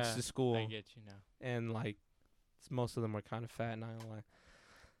wear boots yeah. to school, I get you now. and like most of them are kind of fat. Not gonna lie.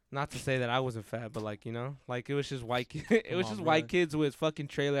 Not to say that I wasn't fat, but like, you know, like it was just white. It was Come just on, white brother. kids with fucking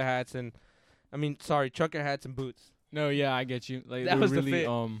trailer hats and, trucker hats and boots. No, yeah, I get you. Like That they was the really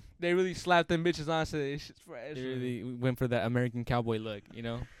fit. They really slapped them bitches on, so it's just fresh. they really went for that American cowboy look, you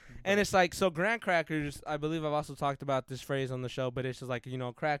know. And it's like, so Grand Crackers, I believe I've also talked about this phrase on the show, but it's just like,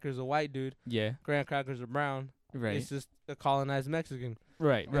 Cracker's a white dude, Yeah. Grand Crackers are brown. Right. It's just a colonized Mexican.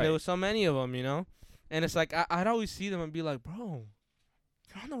 Right. And there was so many of them, And it's like, I'd always see them and be like, bro,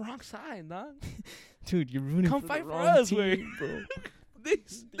 you're on the wrong side, dog. Dude, you're rooting Come for fight the for wrong us, team, way. bro.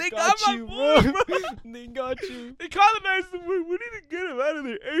 They got my you, boy, bro. They got you. They colonized him. We need to get him out of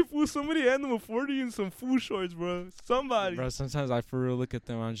there. Hey, fool, somebody hand him a 40 and some fool shorts, bro. Somebody. Bro, sometimes I for real look at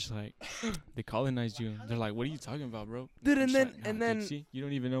them. I'm just like, they colonized you. They're like, what are you talking about, bro? Dude, I'm and just then, like, nah, and dude, then, see, you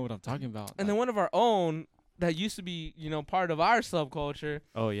don't even know what I'm talking about. and then one of our own, that used to be, part of our subculture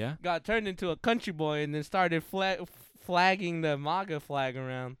Oh yeah. got turned into a country boy and then started flagging the MAGA flag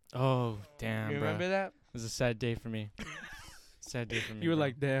around. Oh damn, You bro. remember that? It was a sad day for me. Sad day for me. You were bro.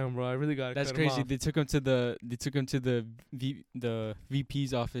 like, damn, bro, I really got to That's cut him crazy. off. They took him to the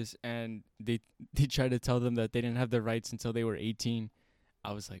VP's office, and they tried to tell them that they didn't have the rights until they were 18.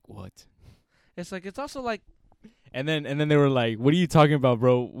 I was like, what? It's also like, And then they were like, what are you talking about,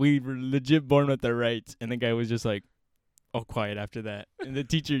 bro? We were legit born with the rights. And the guy was just like, oh, quiet after that. And the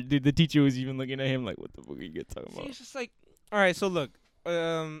teacher was even looking at him like, what the fuck are you talking see, about? it's just like, all right, so look,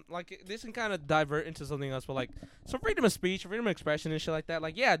 like this can kind of divert into something else, but like, so freedom of speech, freedom of expression and shit like that,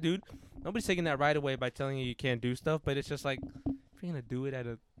 like, yeah, dude, nobody's taking that right away by telling you can't do stuff, but it's just like, if you're gonna do it at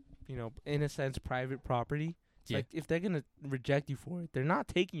a, in a sense, private property, it's Yeah. like, if they're gonna reject you for it, they're not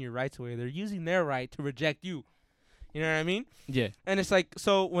taking your rights away, they're using their right to reject you. You know what I mean? Yeah. And it's like,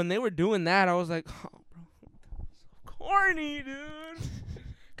 so when they were doing that, I was like, oh, bro, so corny, dude.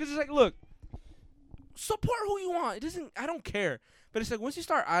 Because it's like, look, support who you want. It doesn't, I don't care. But it's like, once you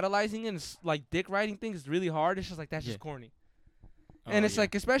start idolizing and it's like dick riding things really hard, it's just like, that's Yeah. just corny. Oh, And it's yeah.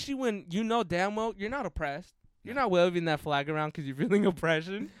 like, especially when you know damn well you're not oppressed. You're not waving that flag around because you're feeling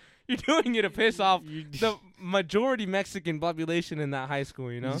oppression. You're doing it to piss off the majority Mexican population in that high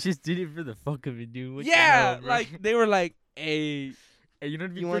school, you know? just did it for the fuck of it, dude. What the Yeah, hell, bro? like, they were like, hey, Hey, you know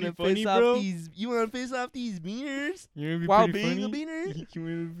what'd be you pretty want to funny, piss bro? off these? You want to piss off these beaners You know what'd be while pretty being a funny? beaner? You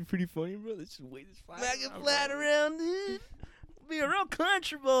know what'd be pretty funny, bro? Let's just wave this flag. Flag it around, flat bro. around, dude. Be a real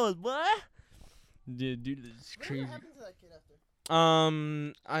country boy, boy. Yeah, dude, that's crazy. What happened to that kid after?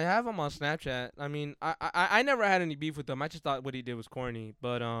 I have him on Snapchat. I mean, I never had any beef with him. I just thought what he did was corny.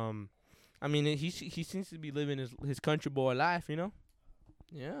 But I mean, he seems to be living his country boy life, you know.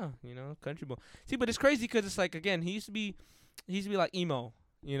 Yeah, country boy. See, but it's crazy because it's like, again, he used to be like emo,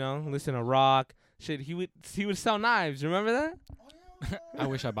 listen to rock shit. He would sell knives. Remember that? I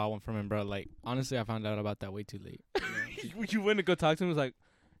wish I bought one from him, bro. Like, honestly, I found out about that way too late. You went to go talk to him. He was like,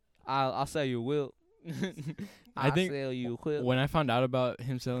 I'll sell you a will. I think sell you a will. when I found out about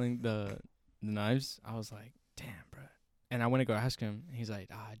him selling the knives, I was like, damn, bro. And I went to go ask him. He's like,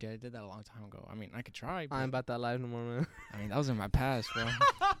 dude, I did that a long time ago. I mean, I could try. But I ain't about that life no more, man. I mean, that was in my past, bro.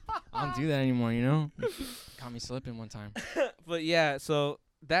 I don't do that anymore, you know? Caught me slipping one time. But yeah, so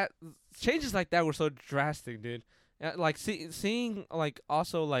that changes like that were so drastic, dude. Like seeing like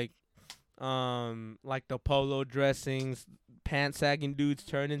also like the polo dressings, pants sagging dudes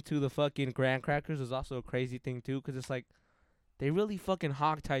turn into the fucking graham crackers is also a crazy thing too, because it's like they really fucking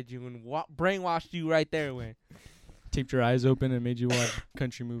hogtied you and brainwashed you right there, way. Taped your eyes open and made you watch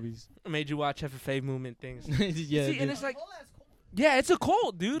country movies. Made you watch FFA movement things. Yeah, See, dude. and it's like, yeah, it's a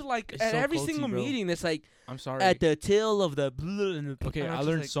cult, dude. Like It's at so every culty, single bro. meeting, it's like I'm sorry. at the tail of the. Okay, and I'm I just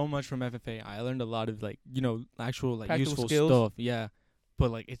learned like, so much from FFA. I learned a lot of actual Practical useful skills. stuff. Yeah,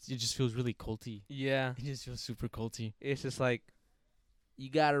 but like it just feels really culty. Yeah, It just feels super culty. it's just like you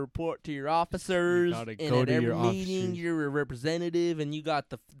gotta report to your officers, gotta and go at to every your meeting officers. you're a representative, and you got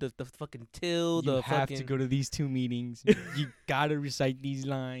the fucking till, You the have fucking. to go to these 2 meetings. You gotta recite these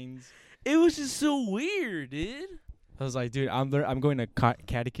lines. It was just so weird, dude. I was like, dude, I'm going to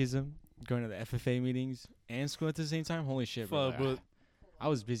catechism, going to the FFA meetings, and school at the same time. Holy shit, bro! Fuck, bro. I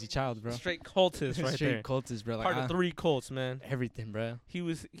was a busy child, bro. Straight cultist right Straight there. cultist, bro. Like, Part of 3 cults, man. everything, bro. He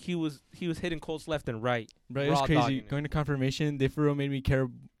was hitting cults left and right. Bro, it was Raw crazy. dogging it. Going to confirmation, they for real made me care.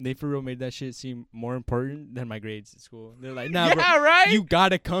 They for real made that shit seem more important than my grades at school. They're like, nah, bro, yeah, right. you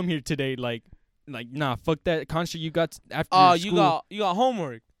gotta come here today. Like, nah, fuck that concert you got after Oh, school. you got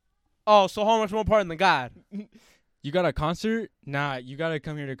homework. Oh, so homework's more important than God. You got a concert? Nah, you gotta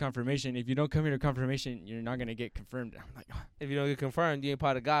come here to confirmation. If you don't come here to confirmation, you're not gonna get confirmed. I'm like, If you don't get confirmed, you ain't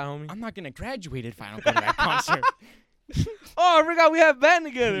part of God, homie. I'm not gonna graduate if I don't go to that concert. Oh, I forgot we have band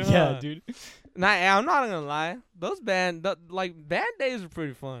together. Yeah, huh? dude. Nah, I'm not gonna lie. Those band days were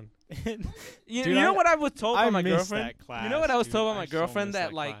pretty fun. You Dude, know what I was told by my missed girlfriend? that class, You know what I was dude. told by my so girlfriend missed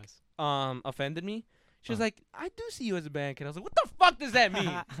that like class. offended me? She was Huh. like, I do see you as a band kid. I was like, what the fuck does that mean?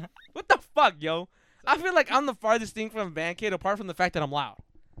 What the fuck, yo? I feel like I'm the farthest thing from a band kid apart from the fact that I'm loud.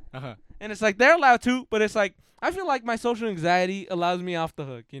 Uh-huh. And it's like they're loud too, but it's like I feel like my social anxiety allows me off the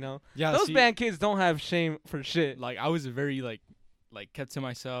hook, you know? Yeah, Those see, band kids don't have shame for shit. like I was a very like kept to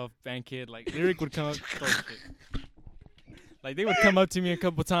myself band kid. Like Lyric would come up, oh, shit. Like they would come up to me a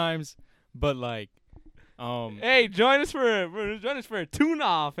couple times, but like, Hey, join us for a tune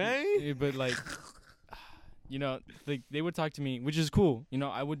off, eh? but like, like they would talk to me, which is cool.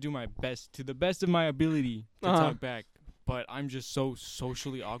 I would do my best to the best of my ability to Uh-huh. talk back, but I'm just so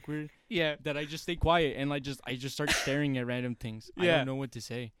socially awkward Yeah. that I just stay quiet and I just start staring at random things. I Yeah. don't know what to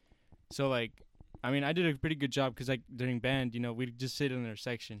say. So like, I mean, I did a pretty good job because like during band, we'd just sit in their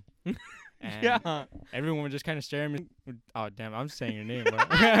section. And Yeah. everyone would just kind of stare at me. Oh damn, I'm saying your name, bro.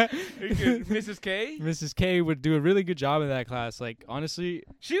 Mrs. K? Mrs. K would do a really good job in that class. Like honestly,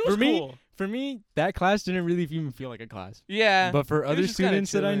 She was cool. for me, that class didn't really even feel like a class. Yeah. But for was other just kinda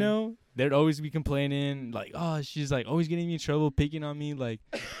students that I chilling. know, they'd always be complaining, like, oh, she's like always getting me in trouble, picking on me. Like,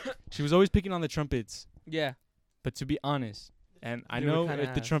 she was always picking on the trumpets. Yeah. But to be honest, and I They were know kinda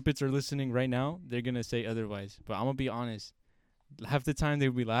if the ass. trumpets are listening right now, they're gonna say otherwise. But I'm gonna be honest. Half the time they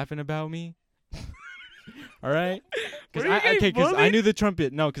would be laughing about me. All right, Were you getting because I bullied? knew the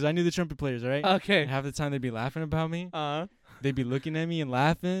trumpet. No, because I knew the trumpet players. All right. Okay. And half the time they'd be laughing about me. They'd be looking at me and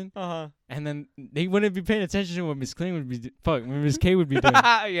laughing, Uh-huh. and then they wouldn't be paying attention to what Miss Kling would be. What Miss K would be doing.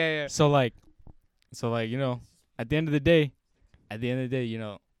 Yeah. So like, at the end of the day,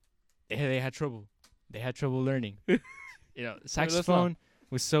 they had trouble. They had trouble learning. Saxophone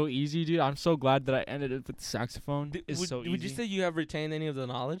was so easy, dude. I'm so glad that I ended up with the saxophone. It's so easy. Would you say you have retained any of the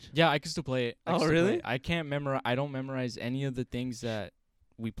knowledge? Yeah, I can still play it. I Oh, can still play really? it. I can't memorize. I don't memorize any of the things that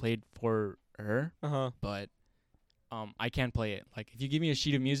we played for her, Uh-huh. but I can play it. Like if you give me a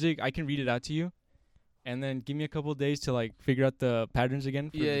sheet of music, I can read it out to you, and then give me a couple of days to like figure out the patterns again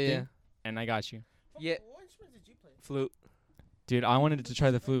for the thing, and I got you. Yeah. What instrument did you play? Flute. Dude, I wanted to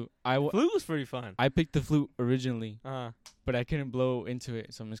try the flute. Flute was pretty fun. I picked the flute originally, Uh-huh. but I couldn't blow into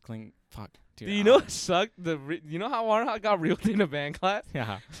it. So Miss Kling, fuck, dude. Do you know what sucked? You know how hard I got reeled in a band class?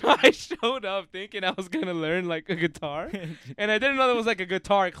 Yeah. I showed up thinking I was gonna learn like a guitar, and I didn't know there was like a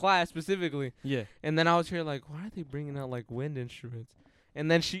guitar class specifically. Yeah. And then I was here like, why are they bringing out like wind instruments? And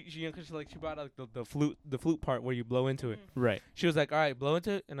then she brought out like, the flute part where you blow into it. Right. She was like, all right, blow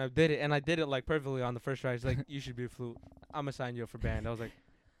into it, and I did it like perfectly on the first try. She's like, you should be a flute. I'm gonna sign you up for band. I was like,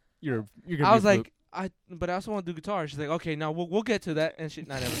 You're I gonna was be a flute. like, but I also want to do guitar. She's like, okay, now we'll get to that. And she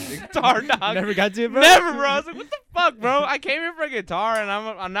not ever did guitar, dog. Never got to it, bro. Never, bro. I was like, what the fuck, bro? I came here for a guitar, and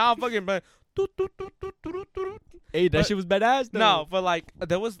I'm now fucking but. Hey, that But- shit was badass. Though. No, but like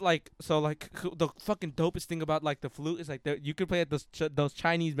there was like the fucking dopest thing about like the flute is like you could play at those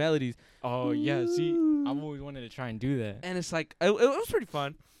Chinese melodies, Oh yeah. See, I've always wanted to try and do that. and it's like it was pretty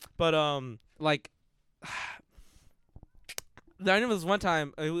fun, but like. I remember this one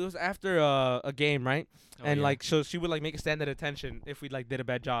time. It was after a game, right? Oh, And yeah. like, so she would like make a stand at attention if we like did a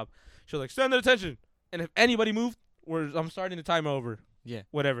bad job. She was like, stand at attention, and if anybody moved, I'm starting the timer over. Yeah.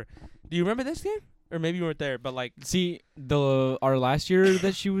 Whatever. Do you remember this game? Or maybe you weren't there, but like, See, our last year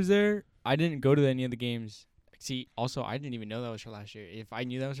that she was there, I didn't go to any of the games. See, also, I didn't even know that was her last year. If I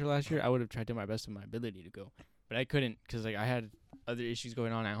knew that was her last year, I would have tried to my best of my ability to go. But I couldn't because like I had other issues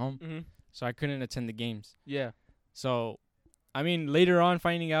going on at home, so I couldn't attend the games. yeah, So, I mean, later on,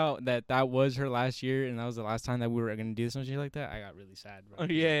 finding out that was her last year and that was the last time that we were gonna do something like that, I got really sad, bro.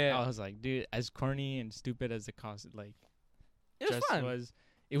 Oh, yeah. I was like, dude, as corny and stupid as the cost, like, it was just fun.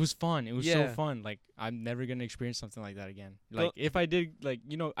 it was fun. It was so Yeah. fun. Like, I'm never gonna experience something like that again. Go- Like, if I did, like,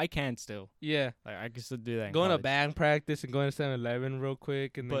 I can still. Yeah, Like, I can still do that. in going to college. band practice and going to 7-Eleven real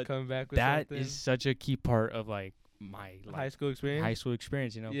quick, and then But coming back with That something. is such a key part of like my high school experience. high school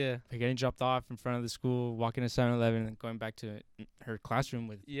experience. Yeah, Like getting dropped off in front of the school, walking to 7-Eleven, and going back to her classroom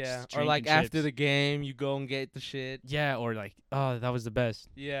with yeah. just Or like drinking after chips. the game, you go and get the shit. Yeah, or like, oh, that was the best.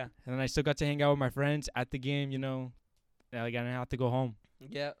 Yeah, And then I still got to hang out with my friends at the game. Like I didn't have to go home.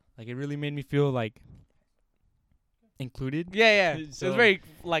 yeah, Like it really made me feel like included. yeah. It So- was very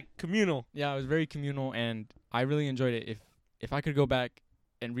like communal. Yeah, it was very communal, and I really enjoyed it. If I could go back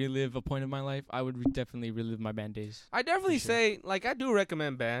and relive a point of my life, I would definitely relive my band days. I definitely sure. say like I do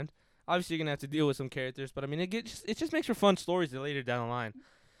recommend band. Obviously, you're gonna have to deal with some characters, but I mean it just makes for fun stories later down the line.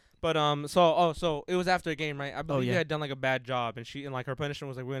 But so it was after a game, right? I believe you yeah. had done like a bad job, and like her punishment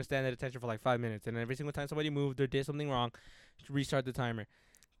was like we're gonna stand at attention for like 5 minutes, and every single time somebody moved or did something wrong, restart the timer.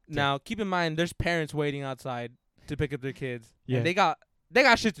 Now keep in mind, there's parents waiting outside to pick up their kids, Yeah. and they got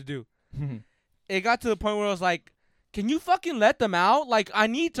shit to do. It got to the point where I was like, can you fucking let them out? Like, I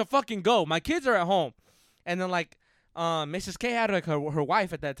need to fucking go. My kids are at home. And then, like, Mrs. K had, like, her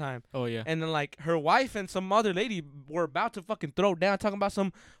wife at that time. Oh yeah. And then, like, her wife and some other lady were about to fucking throw down, talking about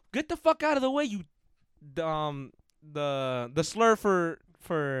get the fuck out of the way, you, the slur for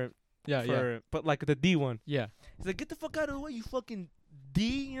but, like, the D one. Yeah. He's like, get the fuck out of the way, you fucking D,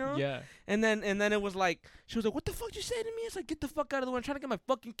 you know? Yeah. And then it was like, she was like, what the fuck you say to me? It's like, get the fuck out of the way. I'm trying to get my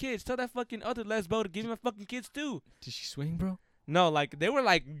fucking kids. Tell that fucking other lesbo to give me my fucking kids too. Did she swing, bro? No, like, they were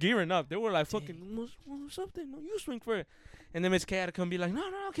like gearing up. They were like, fucking, what's up then? No, you swing for it. And then Miss K had to come be like, no,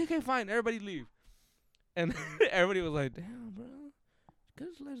 okay, fine. Everybody leave. And everybody was like, damn, bro.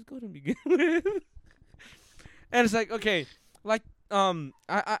 Just let us go to begin with. And it's like, okay, like,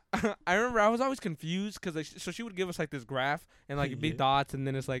 I remember I was always confused because like, so she would give us like this graph and like big Yeah. dots, and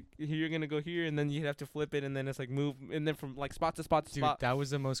then it's like here you're gonna go here, and then you have to flip it, and then it's like move, and then from like spot to spot to Dude, spot. that was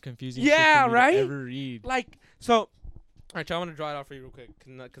the most confusing. Yeah, shit for me right? To ever read. Like so. Alright, I want to draw it out for you real quick,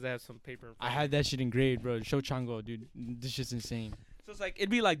 cause I have some paper. In front I of me. had that shit engraved, bro. Show Chango, dude. This shit's insane. So it's like it'd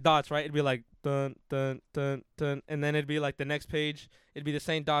be like dots, right? It'd be like dun dun dun dun, and then it'd be like the next page. It'd be the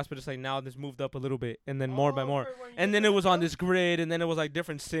same dots, but it's like now this moved up a little bit, and then more by more. And then it was on this grid, and then it was like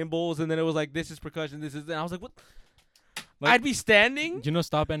different symbols, and then it was like this is percussion, this is. And I was like, what? Like- I'd be standing. Do you know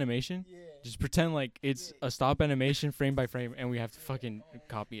stop animation? Yeah. Just pretend like it's a stop animation frame by frame, and we have to fucking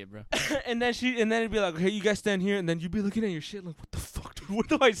copy it, bro. and then it'd be like, hey, you guys stand here, and then you'd be looking at your shit like, what the fuck, dude? Where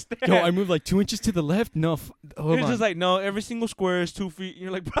do I stand? Yo, I moved like 2 inches to the left. No, hold It's on. just like, no, every single square is 2 feet. And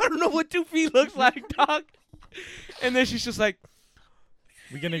you're like, bro, I don't know what 2 feet looks like, dog. And then she's just like,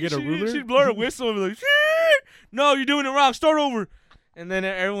 we gonna get a ruler? She'd blow her whistle and be like, no, you're doing it wrong. Start over. And then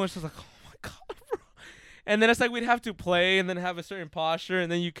everyone's just like, oh my god, bro. And then it's like we'd have to play and then have a certain posture,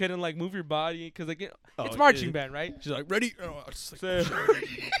 and then you couldn't like move your body because like it's marching band, right? She's like, ready? Oh, it's like,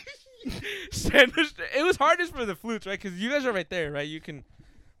 So, it was hardest for the flutes, right? Because you guys are right there, right? You can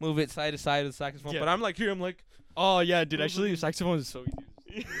move it side to side with the saxophone. Yeah. But I'm like here, I'm like, oh yeah, dude. Actually, saxophone is so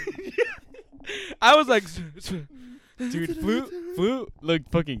easy. I was like, Dude, flute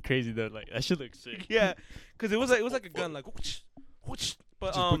looked fucking crazy though. Like that shit looks sick. yeah, because it was like a gun, like whoosh, whoosh.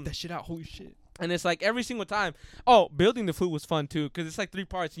 But Just whip that shit out. Holy shit. and it's like every single time. Oh, building the flute was fun too, because it's like 3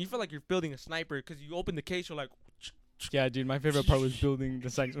 parts, and you feel like you're building a sniper, because you open the case, you're like, Yeah, dude. My favorite part was building the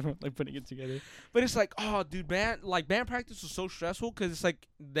saxophone, like putting it together. but it's like, oh, dude, band practice was so stressful, because it's like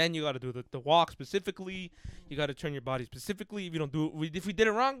then you got to do the walk specifically, you got to turn your body specifically. If you don't do it, if we did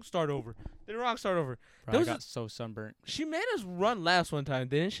it wrong, start over. Did it wrong, start over. Bro, There I was got so sunburnt. She made us run laps one time,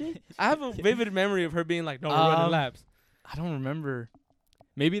 didn't she? I have a vivid memory of her being like, no, we're running laps. I don't remember.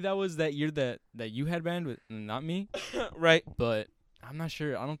 Maybe that was that year that you had band with, not me. Right. But I'm not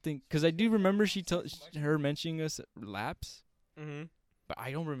sure. I don't think, because I do remember her mentioning us laps, Mm-hmm. but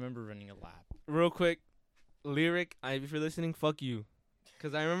I don't remember running a lap. Real quick, lyric. If you're listening, fuck you.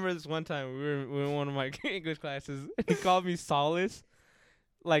 Because I remember this one time we were in one of my English classes, and he called me Solace.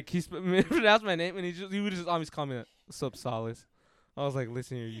 Like he pronounced my name, and he would just always call me that. What's up, Solace? I was like,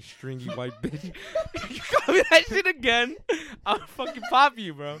 listen here, you stringy white bitch. You call me that shit again, I'll fucking pop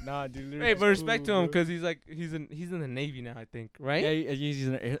you, bro. Nah, dude. Hey, but respect to him, because he's in the Navy now, I think, right? Yeah, he's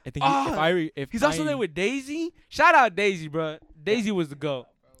in, I think Ah, if He's also there with Daisy. Shout out Daisy, bro. Daisy was the GOAT.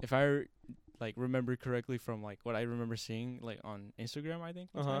 if I like remember correctly from like what I remember seeing like on Instagram, I think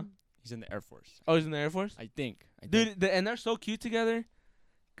one Uh-huh. time, he's in the Air Force. Oh, he's in the Air Force? I think. Dude, and they're so cute together.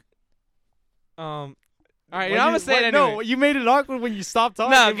 All right, Why I'm you- gonna say it why- anyway. No, you made it awkward when you stopped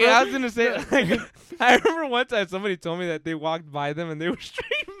talking. No, okay, bro. I was gonna say. Like, I remember one time somebody told me that they walked by them and they were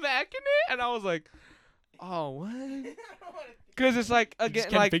straight backing it, and I was like, "Oh, what?" Because it's like You again, just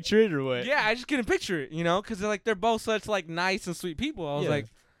can't like picture it or what? yeah, I just couldn't picture it, you know, because they're both such like nice and sweet people. I was Yeah. like,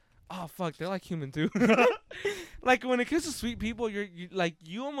 "Oh fuck, they're like human too." Like when it comes to sweet people,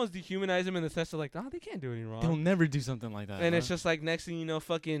 you almost dehumanize them in the sense of like, "Oh, they can't do anything wrong." They'll never do something like that. And huh? it's just like next thing you know,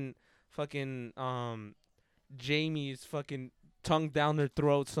 fucking Jamie's fucking tongue down their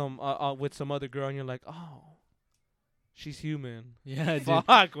throat with some other girl, and you're like, oh, she's human. yeah, dude.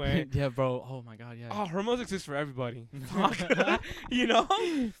 Fuck, man. Yeah, bro. Oh my god, yeah. Oh, hormones exist for everybody. Fuck. You know?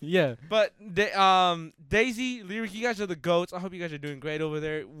 Yeah. But Daisy, Lyric, you guys are the GOATs. I hope you guys are doing great over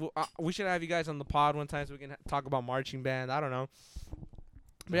there. We should have you guys on the pod one time so we can talk about marching band. I don't know.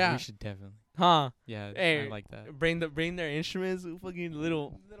 But yeah. We should definitely. Huh? Yeah, Hey, I like that. Bring their instruments, fucking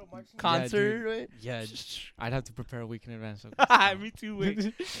little marching concert, right? Yeah, I'd have to prepare a week in advance. Me too.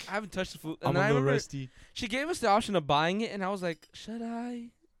 Wait, I haven't touched the food. And I'm then a I little remember rusty. she gave us the option of buying it, and I was like, should I? I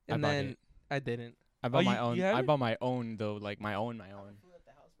And bought then it. I didn't. I bought my you own. have I it? bought my own though, like my own.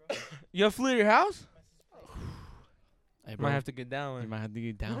 You have flute at your house? Hey, Might have to get down You with. might have to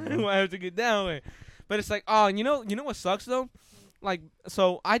get down. You Bro. might have to get down with. But it's like, oh, you know what sucks though? Like,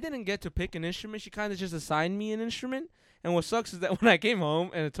 so I didn't get to pick an instrument. She kind of just assigned me an instrument. And what sucks is that when I came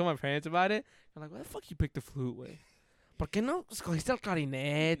home and I told my parents about it, they're like, why the fuck you picked the flute, way? ¿Por qué no escogiste el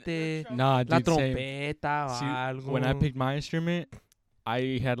clarinete? Nah, La dude. Same. trompeta o See, algo? when I picked my instrument,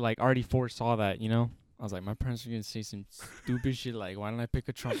 I had like already foresaw that, you know. I was like, my parents are gonna say some stupid shit like, why don't I pick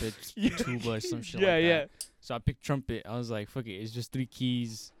a trumpet, Yeah. tuba, or some shit Yeah, like yeah, that. So I picked trumpet. I was like, fuck it, it's just 3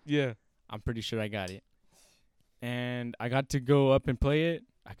 keys. yeah. I'm pretty sure I got it. And I got to go up and play it.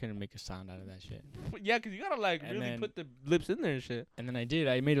 I couldn't make a sound out of that shit. Yeah, because you gotta like And really then- put the lips in there and shit. And then I did.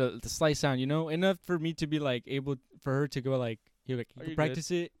 I made the slight sound, you know, enough for me to be like able for her to go like, you Are you can good?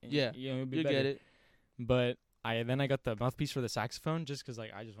 practice it. And, Yeah, you know, it'll be You better. get it. But I got the mouthpiece for the saxophone just 'cause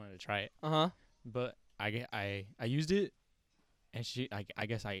like I just wanted to try it. But I used it, and I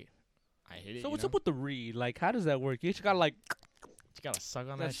guess I hit it. So you what's know? up with the reed? Like, how does that work? You just gotta like You gotta suck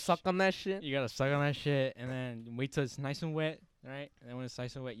on that. suck on that shit. You gotta suck on that shit, and then wait till it's nice and wet, right? And then when it's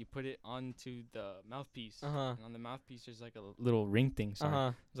nice and wet, you put it onto the mouthpiece. And on the mouthpiece, there's like a little ring thing. Sorry,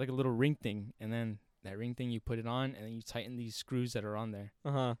 there's like a little ring thing, and then that ring thing, you put it on, and then you tighten these screws that are on there.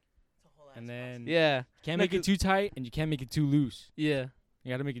 And then Yeah. can't make it too tight, and you can't make it too loose. Yeah. You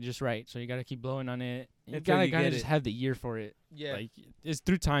gotta make it just right. So you gotta keep blowing on it. And you Until gotta you kind get of just it. have the ear for it. Yeah. Like it's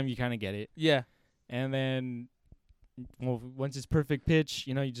through time you kind of get it. Yeah. And then, well, once it's perfect pitch,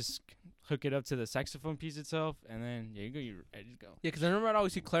 you know, you just hook it up to the saxophone piece itself, and then there you go, you're ready to go. Yeah, 'cause I remember I'd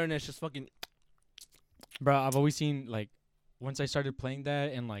always see clarinets just fucking. Bro, I've always seen, like, once I started playing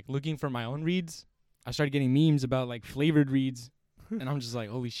that and, like, looking for my own reeds, I started getting memes about, like, flavored reeds, and I'm just like,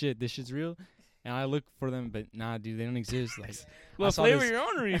 holy shit, this shit's real? And I look for them, but nah, dude, they don't exist. Like, Well, saw flavor this- your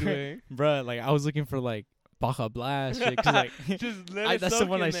own reed way. bro, like, I was looking for, like, Baja Blast shit, 'cause, like, Just let I- it that's the soak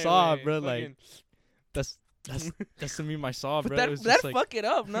one in I there, saw, way. bro, like, Fucking- that's the meme I saw, But bro. that it was that just like, fuck it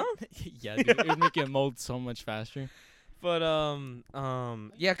up, no? yeah, dude, it would make it mold so much faster. But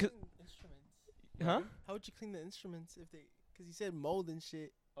yeah, 'cause huh? How would you clean the instruments if they? Because you said mold and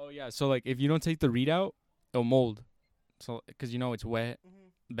shit. Oh, yeah, so, like, if you don't take the reed out, it'll mold. So, 'cause, you know, it's wet.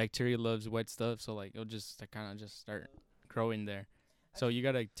 Bacteria loves wet stuff, so like it'll just kind of just start growing there. So you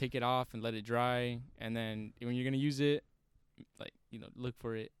gotta take it off and let it dry, and then when you're gonna use it, like, you know, look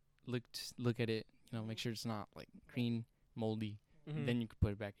for it, look at it, you know, make sure it's not like green, moldy. Mhm. Then you can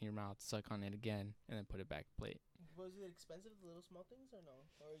put it back in your mouth, suck on it again, and then put it back in plate. Was it expensive, the little small things, or no?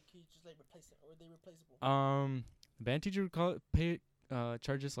 Or can you just like replace it? Or are they replaceable? The band teacher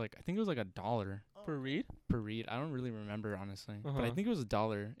charges like, I think it was like $1 Per reed? per reed. I don't really remember, honestly, but I Uh-huh. think it was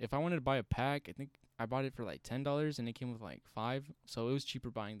 $1. If I wanted to buy a pack, I think I bought it for like $10, and it came with like 5, so it was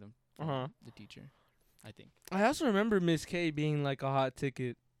cheaper buying them from the teacher, I think. I also remember Miss K being like a hot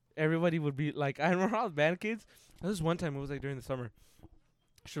ticket. Everybody would be like, I remember I was band kids. This was one time, it was like during the summer.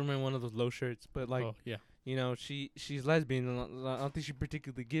 She was wearing one of those low shirts, but like, oh yeah, you know, she's lesbian. And I don't think she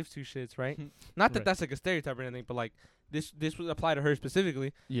particularly gives two shits, right? Not that Right. that's like a stereotype or anything, but like this would apply to her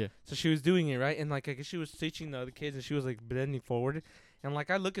specifically. yeah. So she was doing it right, and like I guess she was teaching the other kids, and she was like bending forward, and like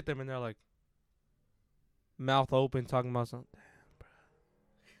I look at them, and they're like mouth open, talking about something.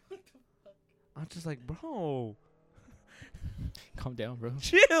 Damn, bro. I'm just like, bro, Calm down, bro.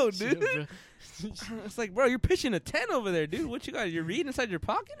 chill, Chill, dude. bro. It's like, bro, you're pitching a 10 over there, dude. What you got? Your reed inside your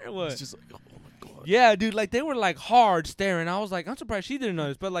pocket or what? It's just like, oh my god. Yeah, dude, like they were like hard staring. I was like, I'm surprised she didn't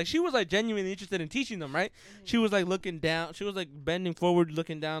notice, but like she was like genuinely interested in teaching them, right? She was like looking down. She was like bending forward,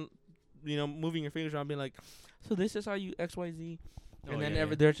 looking down, you know, moving your fingers around, being like, so this is how you XYZ. Oh, And then yeah,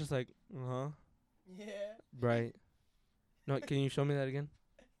 yeah. they're just like, Yeah. right. No, can you show me that again?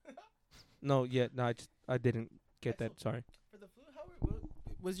 No, yeah, no, I didn't get that. Sorry. For the flute,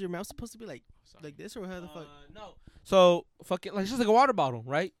 was your mouth supposed to be like this, or how the fuck? No. So fucking like it's just like a water bottle,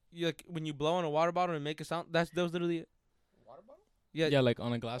 right? You like when you blow on a water bottle and make a sound. That was literally it. Water bottle? Yeah. Yeah, like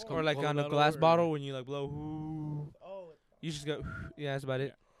on a glass Or like on a Coca-Cola glass or- bottle when you like blow. Ooh, Oh. you just go. Yeah, that's about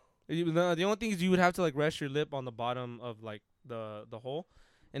it. The only thing is you would have to like rest your lip on the bottom of like the hole,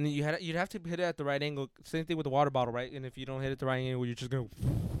 and then you'd have to hit it at the right angle. Same thing with the water bottle, right? And if you don't hit it the right angle, you're just gonna.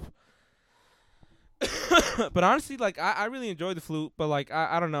 But honestly, like I really enjoy the flute, but like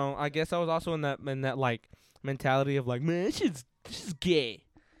I don't know. I guess I was also in that like mentality of like, man, this is gay.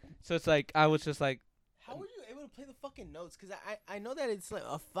 So it's like I was just like, How were you able to play the fucking notes? Cause I know that it's like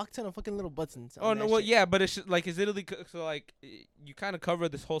a fuck ton of fucking little buttons. oh on no, that well shit. yeah, but it's just, like it's literally so like you kind of cover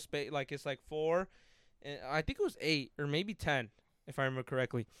this whole space. Like it's like 4, and I think it was 8 or maybe 10 if I remember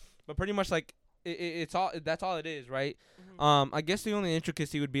correctly. But pretty much like it's all that's all it is, right? I guess the only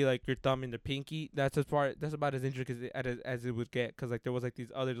intricacy would be like your thumb and the pinky. That's about as intricate as it would get, cause like there was like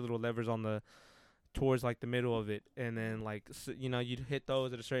these other little levers on the towards like the middle of it, and then like you know you'd hit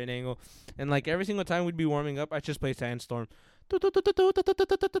those at a certain angle, and like every single time we'd be warming up, I just play Sandstorm. That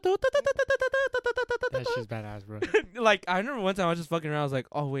shit's badass, bro. Like I remember one time I was just fucking around. I was like,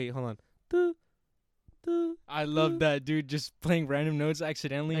 oh wait, hold on. I love that, dude. Just playing random notes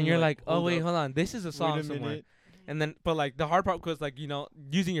accidentally, And you're like, oh hold wait, up. hold on, this is a Wait song a somewhere. minute. And then, but like the hard part was like, you know,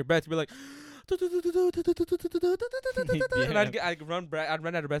 using your breath to be like, and I'd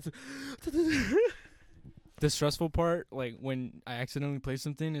run out of breath. The stressful part, like when I accidentally play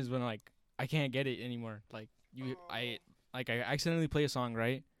something, is when like I can't get it anymore. Like I accidentally play a song,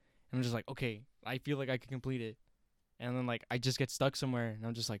 right? And I'm just like, okay, I feel like I can complete it, and then like I just get stuck somewhere, and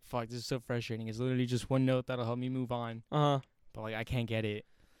I'm just like, fuck, this is so frustrating. It's literally just one note that'll help me move on, Uh huh. but like I can't get it.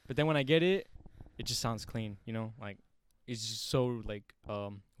 But then when I get it, it just sounds clean, you know, like it's just so like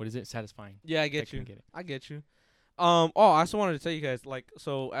what is it, satisfying. Yeah, I I get you. couldn't get it. I get you. Oh, I also wanted to tell you guys, like,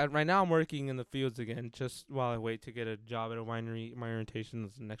 so right now I'm working in the fields again, just while I wait to get a job at a winery. My orientation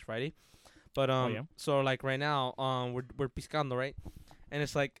is next Friday, but yeah? so like right now, we're piscando, right, and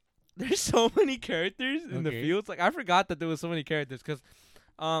it's like there's so many characters in the Okay. fields. Like I forgot that there was so many characters, cause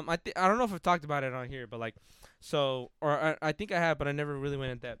I don't know if I've talked about it on here, but like, so or I think I have, but I never really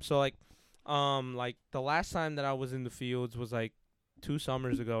went in depth. So like the last time that I was in the fields was like 2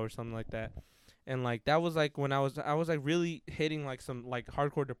 summers ago or something like that. And like that was like when I was like really hitting like some like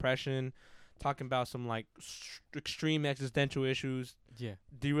hardcore depression, talking about some like extreme existential issues, Yeah.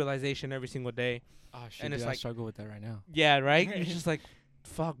 derealization every single day. Oh shit, And it's dude, I like- struggle with that right now. Yeah, right. You're just like,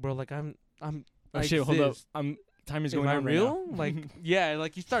 fuck, bro. Like I'm. Oh I shit, hold up. exist. Time is Am going I on real? right now. Like yeah,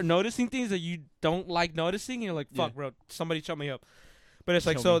 like you start noticing things that you don't like noticing. And you're like, fuck, Yeah. bro. Somebody shut me up. But it's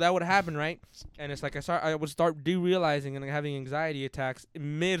like Show so me. that would happen, right? And it's like I would start derealizing and having anxiety attacks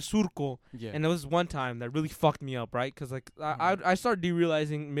mid surco. Yeah. And there was one time that really fucked me up, right? Because, like, I started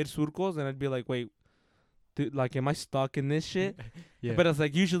derealizing mid-surcos, and I'd be like, wait, dude, like, am I stuck in this shit? yeah. But it's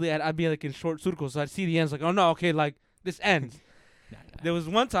like, usually I'd be, like, in short surcos, so I'd see the ends, like, oh, no, okay, like, this ends. Nah. There was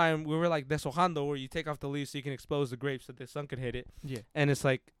one time we were, like, deshojando, where you take off the leaves so you can expose the grapes so the sun could hit it. Yeah. And it's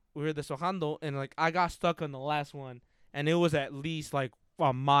like, we were deshojando, and, like, I got stuck on the last one, and it was at least, like,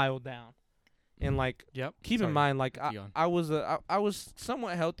 a mile down. And, like, Yep. keep in Sorry. mind, like Keep on. I was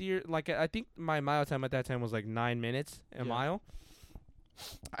somewhat healthier. Like I think my mile time at that time was like 9 minutes a Yeah. mile,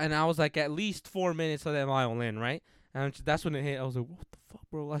 and I was like at least 4 minutes of that mile in, right? And that's when it hit. I was like, what the fuck,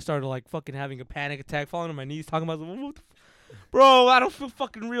 bro? I started like fucking having a panic attack, falling on my knees, talking about, what the bro, I don't feel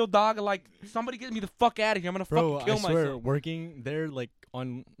fucking real, dog. Like somebody get me the fuck out of here. I'm gonna Bro, fucking kill I swear, myself. working there like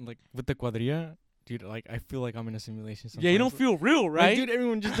on like with the cuadrilla, dude, like I feel like I'm in a simulation. Sometimes. Yeah, you don't feel real, Like, right? dude,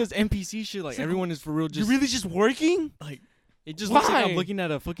 everyone just does NPC shit. Like It's like, everyone is for real. Just You're really just working? like it just looks like Why? I'm looking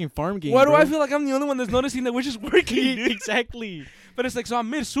at a fucking farm game. Why do bro. I feel like I'm the only one that's noticing that we're just working, dude? exactly? But it's like, so I'm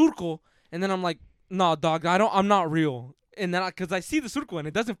mid surco, and then I'm like, no, dog, I'm not real. And then because I see the surco and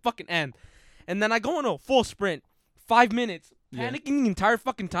it doesn't fucking end, and then I go on a full sprint, 5 minutes, Yeah. panicking the entire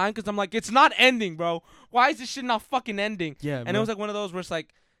fucking time because I'm like, it's not ending, bro. Why is this shit not fucking ending? Yeah, And it was like one of those where it's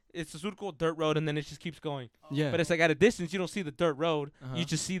like, it's a surco dirt road, and then it just keeps going. yeah, But it's like at a distance, you don't see the dirt road. Uh-huh. You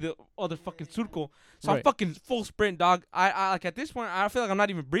just see the other fucking surco. So I'm Right. fucking full sprint, dog. I like at this point, I feel like I'm not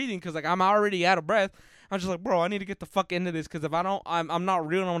even breathing because like I'm already out of breath. I'm just like, bro, I need to get the fuck into this because if I don't, I'm not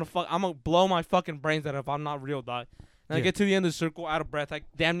real. And I'm gonna blow my fucking brains out if I'm not real, dog. And I Yeah. get to the end of the circle, out of breath. I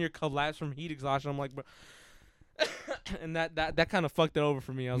damn near collapse from heat exhaustion. I'm like, bro. And that kind of fucked it over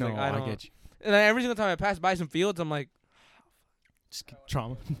for me. I was no, like, I don't. get you. And then every single time I pass by some fields, I'm like, Just get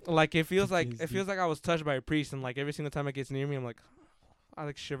trauma. like it feels like Confused, it feels like I was touched by a priest, and like every single time it gets near me, I'm like, I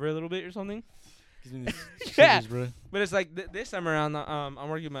like shiver a little bit or something. Gives me these Yeah. shivers, bro. But it's like this time around, I'm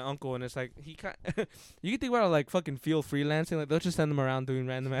working with my uncle, and it's like you can think about it like fucking field freelancing. Like they'll just send them around doing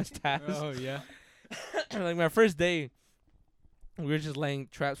random ass tasks. Oh yeah. Like my first day, we were just laying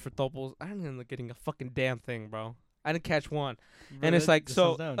traps for topos. I didn't end up getting a fucking damn thing, bro. I didn't catch one. And it's like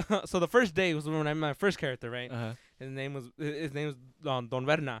so. So the first day was when I met my first character, right? Uh-huh. His name was Don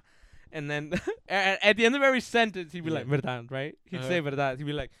Verna, and then at the end of every sentence he'd be like Yeah. verdad, right? He'd Uh-huh. say verdad. He'd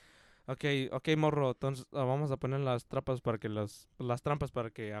be like, okay, morro, entonces vamos a poner las trampas para que las trampas para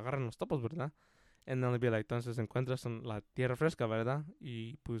que agarren los topos, verdad? And then he'd be like, entonces encuentras en la tierra fresca, verdad?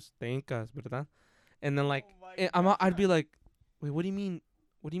 Y pues te hincas, verdad? And then like I'd be like, wait, what do you mean?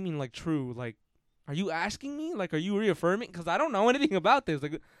 What do you mean like true? Like, are you asking me? Like, are you reaffirming? Because I don't know anything about this.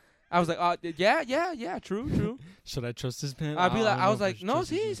 Like, I was like, yeah, true. Should I trust this man? I'd be like, don't I know was if I like, should no, trust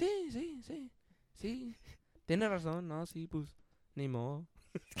this sí. Tiene razón, no, sí, pues, ni modo.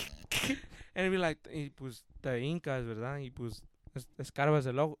 And he'd be like, y pues te hincas, ¿verdad? Y pues escarbas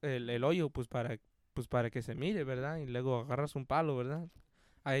el hoyo, pues para que se mire, ¿verdad? Y luego agarras un palo, ¿verdad?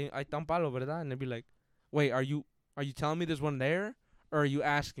 Ahí está un palo, ¿verdad? And they'd be like, wait, are you telling me there's one there? Or are you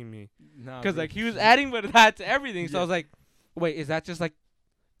asking me? Nah, Because bro. like he was adding verdad to everything. So I Yeah. was like, wait, is that just like,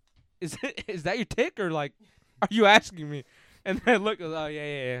 is that your tick or like, are you asking me? And then I look, oh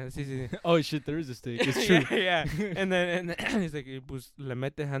yeah. Sí. Oh shit, there is a stick. It's true. yeah. And then he's like, y pues le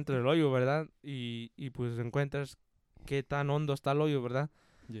metes dentro del hoyo, ¿verdad? Y pues encuentras qué tan hondo está el hoyo, ¿verdad?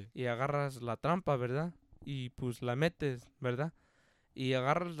 Yeah. Y agarras la trampa, ¿verdad? Y pues la metes, ¿verdad? Y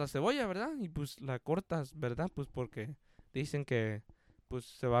agarras la cebolla, ¿verdad? Y pues la cortas, ¿verdad? Pues porque dicen que pues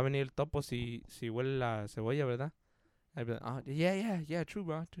se va a venir el topo si huele la cebolla, ¿verdad? I'd be like, oh, yeah, true,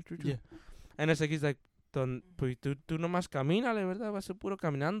 bro. True. Yeah. And it's like, he's like, pues tú nomás camínale, ¿verdad? Va a ser puro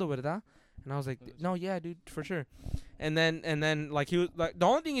caminando, ¿verdad? And I was like, no, yeah, dude, for sure. And then like he was like, the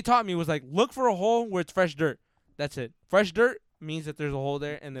only thing he taught me was like, look for a hole where it's fresh dirt. That's it. Fresh dirt means that there's a hole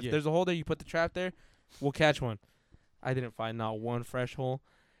there, and if there's a hole there, you put the trap there, we'll catch one. I didn't find not one fresh hole.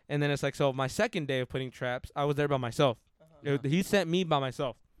 And then it's like, so my second day of putting traps, I was there by myself. He sent me by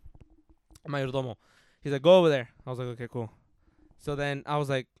myself. Mayordomo. He's like, go over there. I was like, okay, cool. So then I was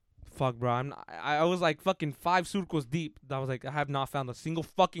like, fuck, bro. I was like fucking 5 surcos deep. I was like, I have not found a single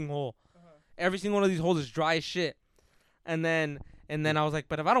fucking hole. Every single one of these holes is dry as shit. And then I was like,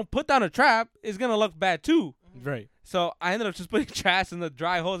 but if I don't put down a trap, it's gonna look bad too. Right. So I ended up just putting traps in the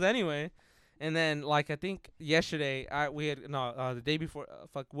dry holes anyway. And then like I think yesterday the day before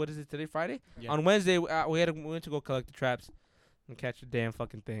what is it today, Friday? Yeah. On Wednesday we went to go collect the traps and catch the damn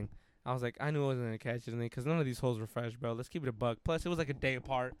fucking thing. I was like, I knew I wasn't gonna catch it because none of these holes were fresh, bro. Let's keep it a buck. Plus it was like a day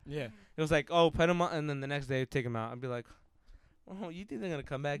apart. Yeah. It was like, oh, put them out, and then the next day take them out. I'd be like, oh, you think they're gonna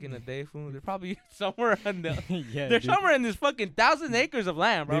come back in a day, fool? They're probably somewhere in the Yeah. they're dude. somewhere in this fucking 1,000 acres of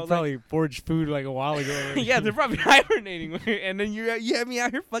land, bro. They Like, probably forged food like a while ago. already. yeah, they're probably hibernating, and then you have me out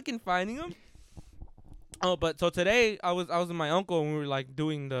here fucking finding them. Oh, but so today I was with my uncle and we were like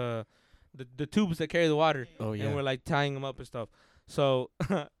doing the tubes that carry the water, Oh yeah. and we're like tying them up and stuff. So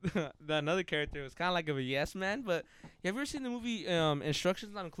the another character was kind of like of a yes man, but have you ever seen the movie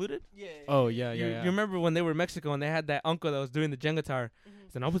Instructions Not Included? Yeah. Oh yeah, You yeah. remember when they were in Mexico and they had that uncle that was doing the Jenga tower?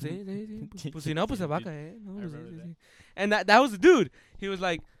 He said, no, pues, pues si no, pues se va a caer. No, I pues, remember that. And that was the dude. He was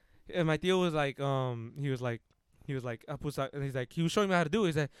like, and my tío was like, he was like, and he's like, he was showing me how to do it.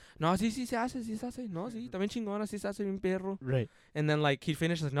 He's like, no, sí se hace, no, sí, también chingona, sí se hace bien perro. Right. And then like he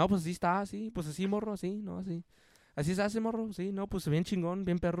finished like, no, pues sí está, sí, pues así morro, sí, no, así. Así se hace morro, sí, no, pues bien chingón,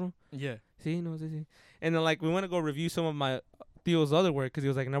 bien perro. Yeah. Sí, no, sí. And then like we want to go review some of my tío's other work because he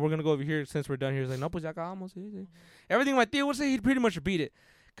was like, no, we're gonna go over here since we're done here. He's like, no, pues ya acabamos, sí. Everything my tío would say, he'd pretty much repeat it.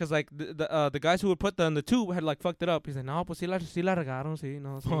 Cause like the guys who would put the tube had like fucked it up. He's like, no, pues sí la regaron, sí,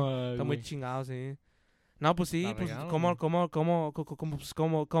 no, sí. Está muy chingado, sí. No, pues sí, La pues regaron, ¿cómo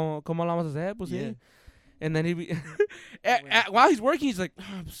la vamos a hacer? Pues Yeah. sí. And then while he's working, he's like,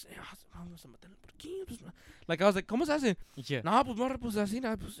 like I was like, ¿cómo se hace? Yeah. No, pues morra, pues así,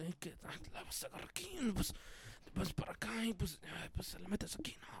 no, pues que la vas a agarrar aquí, pues para acá, y pues la metes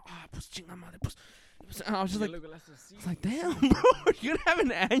aquí, no, pues chinga madre, pues. I was just like, I was like, damn, bro, you're gonna have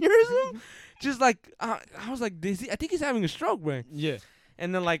an aneurysm? Just like, I was like, I think he's having a stroke, bro. Yeah.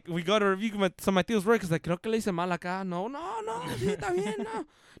 And then like we go to review some of my tíos work. It's like, creo que le hice mal acá. No, sí, está bien, no.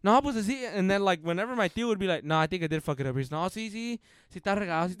 No, pues así. And then like whenever my tío would be like, no, I think I did fuck it up. He's no, sí está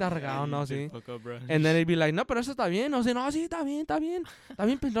regado, no, sí. Fuck up, bro. And then he'd be like, no, pero eso está bien, no sé, no, sí, está bien,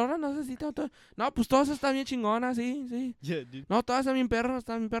 pendora, no sé, sí, no, pues todo eso está bien chingona, sí. Yeah, dude. No, todas están bien perras.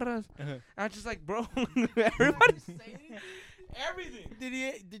 Uh-huh. I'm just like, bro, everybody's saying everything.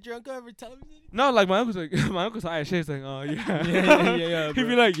 Did your uncle ever tell him? No, like my uncle's high as shit. He's like, oh yeah. Yeah, He'd be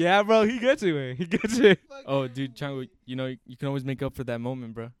bro. like, yeah, bro, he gets it, man. He gets it. Oh, dude, Chango, you know you can always make up for that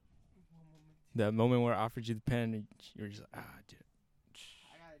moment, bro. That moment where I offered you the pen, and you were just like, dude.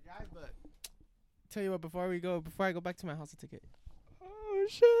 I gotta drive, but tell you what, before I go back to my house, I'll take it. Oh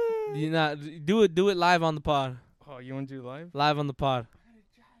shit. You not do it live on the pod. Oh, you want to do live? Live on the pod.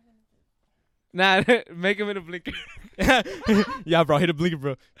 Nah, make him in a blinker. Yeah, bro, hit a blinker,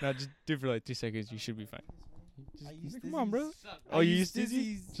 bro. Nah, just do it for like 2 seconds. You should be fine. Come on, bro. Oh, you use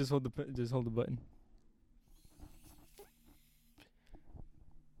Dizzy? Just hold the button.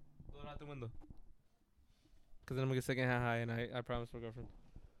 Blow out the window. Cause then I'm gonna get secondhand high, and I promise my girlfriend.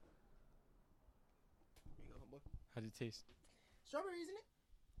 How'd it taste? Strawberry, isn't it?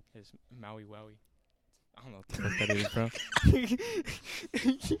 It's Maui Wowie. I don't know what the fuck that is, bro.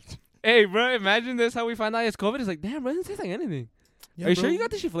 Hey, bro, imagine this: how we find out it's COVID. It's like, damn, bro, it doesn't taste like anything. Yeah, Are you bro. sure you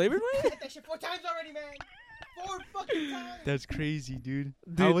got this shit flavored, I man? had that shit 4 times already, man. 4 fucking times. That's crazy, dude.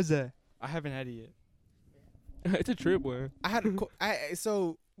 Dude. How was that? I haven't had it yet. It's a trip, boy. I had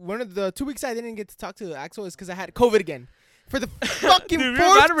so one of the 2 weeks I didn't get to talk to Axel is because I had COVID again. For the fucking Dude, we fourth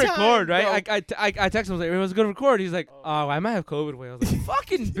were about to time, record, bro. right? I texted him, I was like, it was a good record. He's like, oh, I might have COVID, way. I was like,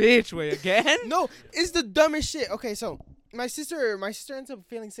 fucking bitch, way, again? No, it's the dumbest shit. Okay, so my sister ends up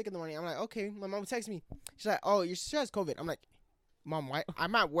feeling sick in the morning. I'm like, okay. My mom texts me. She's like, oh, your sister has COVID. I'm like, Mom, why?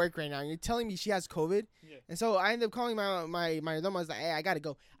 I'm at work right now. And you're telling me she has COVID. Yeah. And so I ended up calling my mom. I was like, hey, I gotta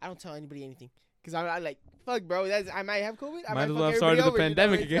go. I don't tell anybody anything. Cause I'm like, fuck, bro. I might have COVID. I Might as fuck well have everybody started the over,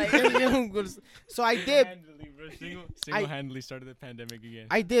 pandemic It's again. like, so I dip. Single-handedly started the pandemic again.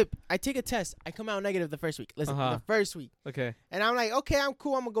 I dip. I take a test. I come out negative the first week. Listen, Uh-huh. the first week. Okay. And I'm like, okay, I'm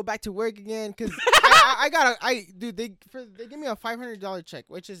cool. I'm gonna go back to work again, cause dude, they give me a $500 check,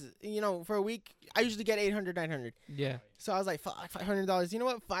 which is, for a week I usually get 800, 900. Yeah. So I was like, fuck, $500. You know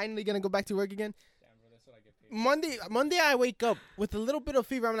what? Finally gonna go back to work again. Damn, bro, that's what I get paid. Monday I wake up with a little bit of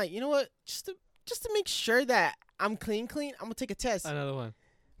fever. I'm like, you know what? Just to make sure that I'm clean, I'm gonna take a test. Another one.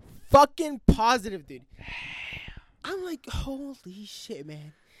 Fucking positive, dude. I'm like, holy shit,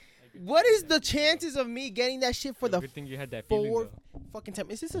 man. What is the chances of me getting that shit for the good thing you had that feeling, fourth though. fucking time?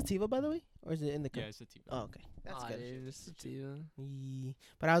 Is this sativa, by the way, or is it in the cup? Yeah, it's a TV. Oh, okay, that's good. Sativa. Yeah.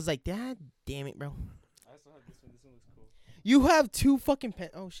 But I was like, God damn it, bro. I also have this one. This one looks cool. You have two fucking pen.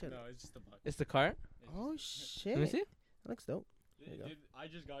 Oh shit. No, it's just a box. It's the cart. Oh shit. Let me see. That looks dope. There you go. Dude, I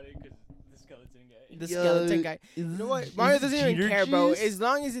just got it because the skeleton guy. The skeleton guy. You know what? Mario doesn't even care, bro. As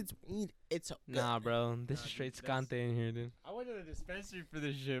long as it's weed, it's okay. Nah, bro. This is Nah, straight dude, that's- scante in here, dude. I wanted a dispensary for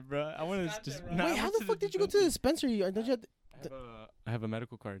this shit, bro. I wanted to just. Wait, how the fuck did you go to the dispensary? Don't you have I have a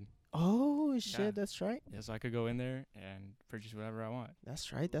medical card. Oh shit, Yeah. that's right. Yeah, so I could go in there and purchase whatever I want.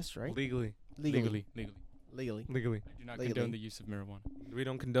 That's right. That's right. Legally. Legally. Legally. Legally. Legally. I do not Legally. condone the use of marijuana. We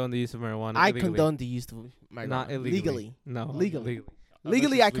don't condone the use of marijuana. I illegally. condone the use of marijuana. Not illegally. Legally. No. Legally. Legally.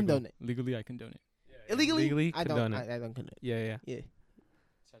 Legally, Unless I it's legal. condone it. Legally, I condone it. Illegally, Legally I don't. condone it. I don't condone Yeah, it.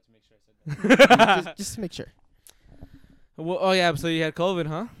 Just have to make sure I said that. Yeah. just to make sure. Well, oh yeah, so you had COVID,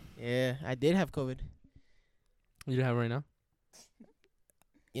 huh? Yeah, I did have COVID. You have it right now.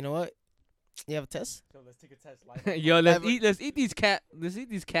 You know what? You have a test? So let's take a test live. Yo, let's Ever- eat these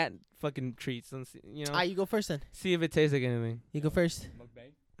cat fucking treats and see, You go first then. see if it tastes like anything. You go first.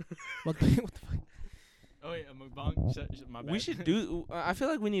 Mukbang. What the fuck? Oh wait, a mukbang. My bad. We should do. I feel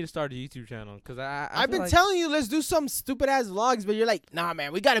like we need to start a YouTube channel because I've feel been like telling you, let's do some stupid ass vlogs, but you're like, nah,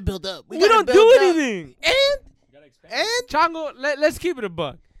 man, we gotta build up. we gotta don't build do up." anything. And You gotta expand. and Chongo, let's keep it a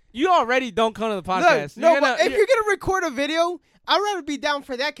buck. You already don't come to the podcast. look, no, You're but gonna- if you're gonna record a video, I'd rather be down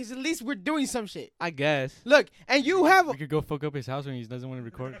for that because at least we're doing some shit. I guess. Look, and you have, We could go fuck up his house when he doesn't want to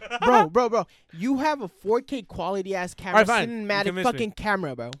record. bro, you have a 4K quality ass camera, Alright, fine. You cinematic convinced me. fucking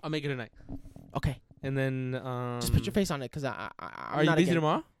camera, bro. I'll make it tonight. Okay, And then just put your face on it, cause I'm Are you not busy again.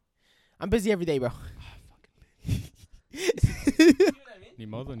 tomorrow? I'm busy every day, bro. Ni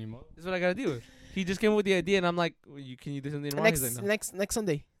modo. That's what I gotta do. He just came up with the idea, and I'm like, "Can you do something tomorrow?" He's like, no. next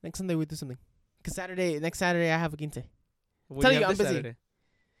Sunday we do something. Cause next Saturday I have a quinte. What tell do you, have I'm this busy. Saturday?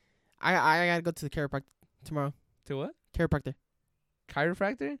 I gotta go to the chiropractor tomorrow. To what? Chiropractor.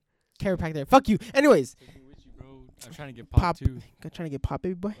 Chiropractor? Fuck you. Anyways, I'm trying to get Pop. pop too. trying to get pop,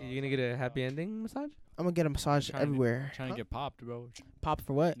 baby boy. Are you gonna get a happy ending massage? I'm gonna get a massage Trying to- everywhere. Trying Huh? to get popped, bro. Pop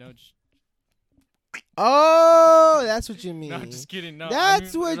for what? No, just, Oh, that's what you mean. no, just kidding. No,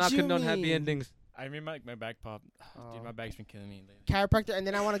 That's I mean, what Not you condone mean. happy endings. I mean, my back pop. Oh. Dude, my back's been killing me lately. Chiropractor, and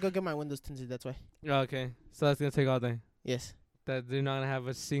then I want to go get my windows tinted. That's why. Oh, okay, so that's gonna take all day. Yes. That they're not gonna have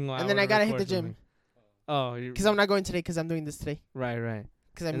a single. And then hour I to gotta hit record the gym. something. Oh, you're, Because I'm not going today. Because I'm doing this today. right.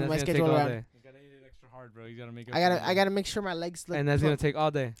 Because I And moved that's my gonna take schedule all around. day. You gotta hit it extra hard, bro. You gotta make it. I gotta make sure my legs look. And that's gonna plump. take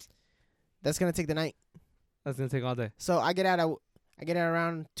all day. That's gonna take the night. That's gonna take all day. So I get out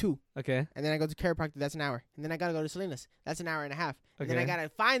around 2, Okay. and then I go to chiropractor. That's an hour, and then I gotta go to Salinas. That's an hour and a half. And then I Okay. gotta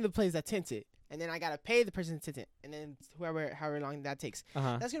find the place that tints it, and then I gotta pay the person to tint it, and then however long that takes. Uh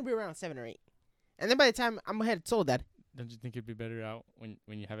huh. That's gonna be around 7 or 8. And then by the time I'm ahead sold that. Don't you think it'd be better out when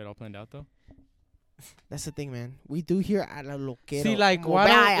you have it all planned out though? That's the thing, man. We do here at La Loquero. See, like, Como why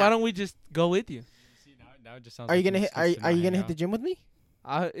vaya. don't we just go with you? See, now it just sounds. Are you like gonna an hit? excuse to Are not you gonna hang hit the out. gym with me?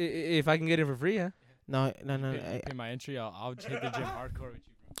 If I can get it for free, yeah. No. Pay my entry. I'll hit the gym hardcore with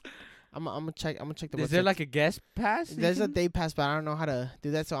you, bro. I'm gonna check the. Is there website. like a guest pass? There's a day pass, but I don't know how to do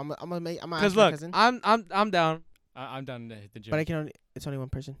that. So I'm gonna ask Because my look, cousin. I'm down. I'm down to hit the gym. But it's only one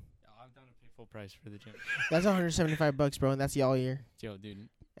person. I'm down to pay full price for the gym. That's $175, bro, and that's the all year. Yo, dude.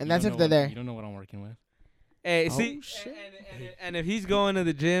 And you that's don't if know they're what- there. You don't know what I'm working with. Hey, Oh, see, shit. and if he's going to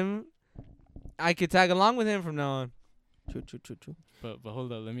the gym, I could tag along with him from now on. True. But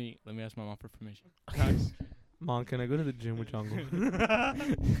hold up, let me ask my mom for permission. Mom, can I go to the gym with Jungle?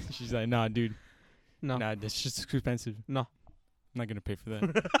 She's like, nah, dude. No. Nah, that's just too expensive. No. I'm not gonna pay for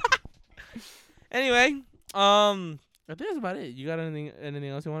that. Anyway, I think that's about it. You got anything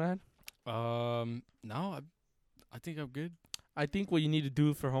else you want to add? No, I think I'm good. I think what you need to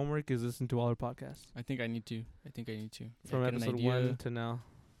do for homework is listen to all our podcasts I think I need to. from Get an episode idea. 1 to now.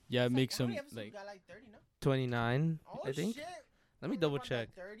 Yeah, make some like. got like 30, no? 29, I think. Let me double We're on check.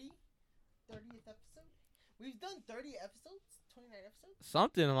 that 30th episode. We've done 30 episodes. 29 episodes.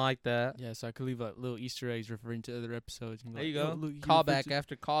 Something like that. Yeah, so I could leave little Easter eggs referring to other episodes. And be There you like, go. "Oh, look, he referred Callback to-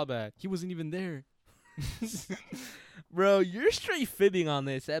 after callback. He wasn't even there. Bro, you're straight fibbing on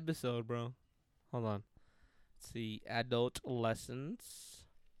this episode, bro. Hold on. Let's see. Adult lessons.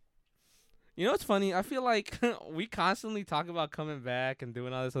 You know what's funny? I feel like we constantly talk about coming back and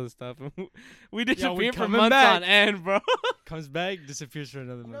doing all this other stuff. We disappear for coming months back. on end, bro. Comes back, disappears for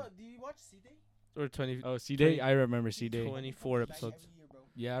another No, month. do you watch C Day? Or 20, Oh, C Day. I remember C Day. 24 episodes.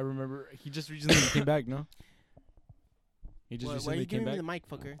 Yeah, I remember. He just recently came back. No. He just Why are recently you came giving me back.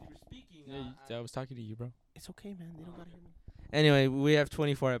 the mic, fucker? Yeah, I was talking to you, bro. It's okay, man. They don't gotta hear me. Anyway, we have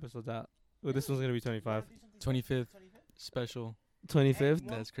 24 episodes out. Well, this one's going to be 25. 25th special. 25th?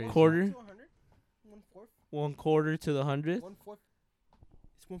 That's crazy. Quarter? 1/4. 1 quarter to the 100th? 1/4.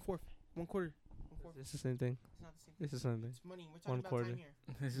 It's 1/4. 1/4. 1/4. It's the same thing. It's not the same. It's the same thing. It's money. We're talking 1/4. about time here.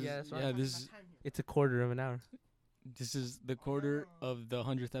 This is, Yeah, that's right. yeah, We're this talking is about time here. It's a quarter of an hour. this is the quarter of the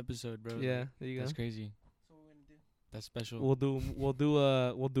 100th episode, bro. Yeah, there you go. That's crazy. So what we're gonna do. That's special. We'll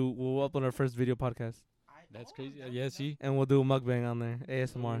upload our first video podcast. That's crazy. Yeah, see. And we'll do a mukbang on there.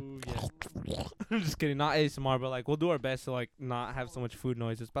 ASMR. Ooh, yeah. I'm just kidding. Not ASMR, but like we'll do our best to like not have so much food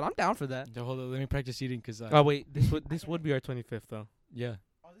noises. But I'm down for that. So hold on, let me practice eating, cause Oh wait, this would be our 25th though. yeah.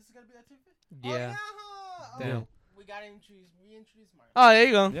 Oh, this is gonna be that 25th? Yeah. Oh, Damn. Oh, we gotta reintroduce Mario. Oh, there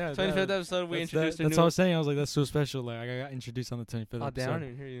you go. Yeah, 25th that- episode. We That's introduced a That's new. what I was saying. I was like, that's so special. Like I got introduced on the 25th Oh damn! I episode. didn't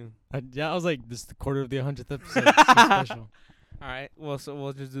even hear you. Yeah, I was like, this is the quarter of the 100th episode. It's so special. All right. Well, so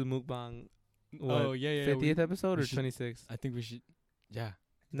we'll just do mukbang. Oh yeah, yeah. 50th episode we or should- 26th? I think we should. Yeah.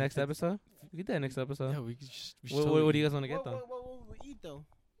 Next episode? We get that next episode. Yeah, we could just. We should What totally- do you guys want to get though? What will we eat though?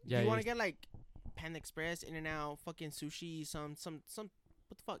 Yeah, Do you want yeah. to get like Panda Express, In-N-Out, fucking sushi, some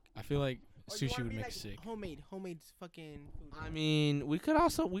what the fuck? I feel like Or do you sushi wanna would be, make like, sick. Homemade fucking food. I mean, we could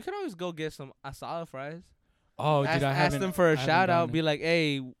always go get some asada fries. Oh, ask, dude, I ask haven't. them for I a haven't shout done out. it. Be like,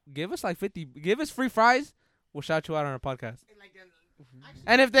 hey, give us like 50. Give us free fries. We'll shout you out on our podcast.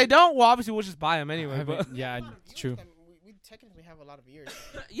 And if they don't, well, obviously we'll just buy them anyway. haven't- But yeah, true. We technically have a lot of viewers.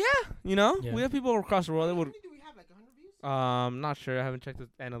 yeah, you know, Yeah. we have people across the world that How would. many do we have? Like 100 views? Not sure. I haven't checked the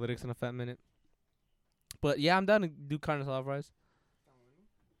analytics in a fat minute. But yeah, I'm down to do carne asada fries.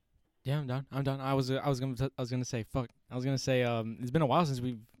 Yeah, I'm down. I'm down. I was gonna say fuck. I was gonna say it's been a while since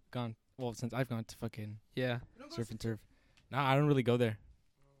we've gone. Well, since I've gone to fucking Yeah. We don't go surf to and turf. Nah, I don't really go there.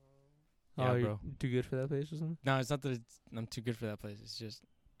 Yeah, Oh, you're bro. too good for that place or something? No, it's not that I'm too good for that place. It's just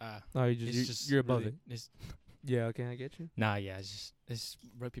Oh, it's you're above really- it. It's, Yeah, okay, I get you. nah, yeah, it's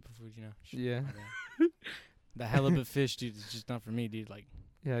white people food, you know. Yeah. The halibut fish, dude, it's just not for me, dude. Like,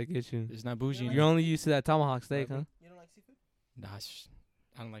 Yeah, I get you. it's not bougie. You're only used to that tomahawk steak, huh? You don't like seafood? Nah, it's just,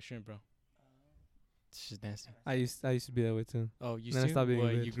 I don't like shrimp, bro. It's just nasty. I used to be that way too. Oh, you Then I see? stopped being a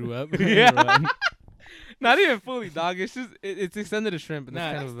What, bitch. you grew up? Yeah. Or what? Not even fully, dog. It's just it's extended to shrimp, and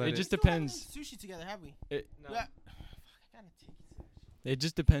that's Nah, kind of about it it. just We still haven't depends. eaten sushi together, have we? It, No. Yeah. Fuck, I gotta take it. it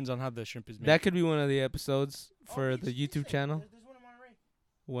just depends on how the shrimp is made. That could be one of the episodes Oh, for beach- the beach YouTube day. channel. There's one in Monterey.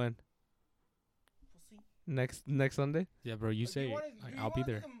 When We'll see. next Sunday? Yeah, bro, you Do say it. wanna- Like, do you I'll be wanna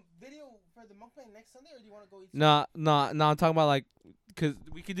do there. the video for the mukbang next Sunday, or do you want to go eat? No. I'm talking about like, cause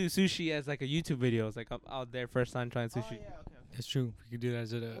we could do sushi as like a YouTube video. It's like I'm out there first time trying Oh, sushi. yeah, okay. It's true. We could do that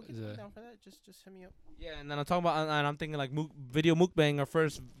as a I'm down for that. Just hit me up. Yeah, and then I'm talking about, and I'm thinking like video mukbang, our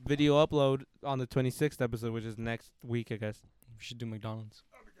first video upload on the 26th episode, which is next week, I guess. we should do McDonald's.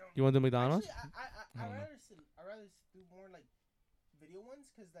 You want to do McDonald's? Actually, I I don't know. rather do more like video ones,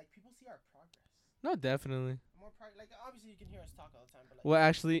 cause like people see our progress. No, definitely. More like obviously you can hear us talk all the time, but like Well,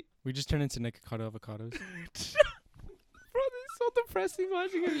 actually, We just turn into Nikocado avocados. bro, this is so depressing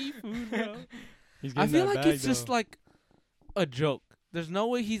watching him eat food, bro. He's I getting feel that like bag, it's just though. like a joke. There's no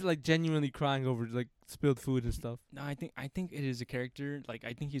way he's like genuinely crying over like spilled food and stuff. No, I think it is a character. Like,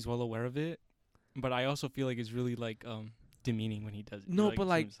 I think he's well aware of it, but I also feel like it's really like demeaning when he does it. No, but, to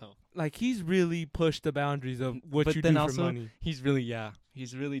like, himself. Like he's really pushed the boundaries of what But you then do also- for money. he's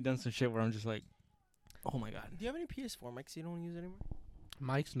really done some shit where I'm just like, oh my god. do you have any PS4 mics you don't use anymore?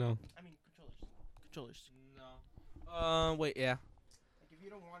 Mike's no. I mean controllers. No. Wait, yeah. Like if you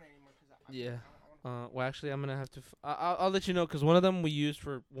don't want it anymore, cause Yeah. I want Well, actually, I'm gonna have to. I'll let you know because one of them we used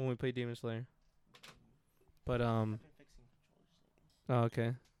for when we played Demon Slayer. But I've been fixing controllers. Oh,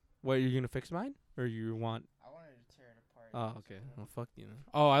 okay. What, you're gonna fix mine, or you want? I wanted to tear it apart. Oh, okay. Well, fuck you. Then.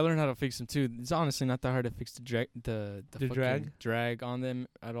 Oh, I learned how to fix them too. It's honestly not that hard to fix the The fucking drag? drag on them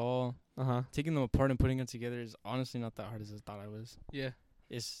at all. Uh-huh. Taking them apart and putting them together is honestly not that hard as I thought I was. Yeah.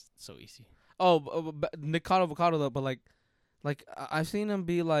 It's so easy. Oh, Nikocado Avocado though, but like I've seen him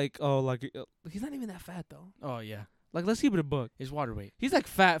be like, oh, like he's not even that fat though. Oh yeah, Like, let's keep it a book. it's water weight. He's like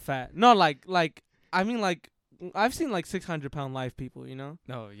fat. No, like I mean like I've seen like 600-pound live people. You know,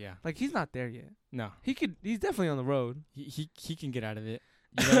 No, yeah, like he's not there yet. no. He's definitely on the road. He can get out of it.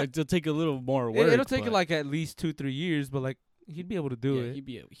 You know, it'll take a little more work. It'll take it but like at least 2-3 years, but like he'd be able to do yeah, it. He'd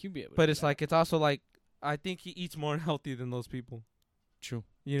be able. But to it's do that. like it's also like I think he eats more healthy than those people. True.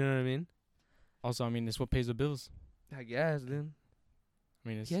 You know what I mean? Also, I mean, it's what pays the bills. I guess, dude. I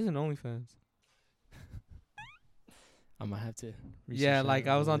mean, it's, He has an OnlyFans. I might have to. Yeah, research like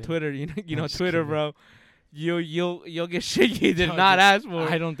that I a was little on bit. Twitter. You know I'm just Twitter, kidding. bro. You'll get shit you did No, not dude, ask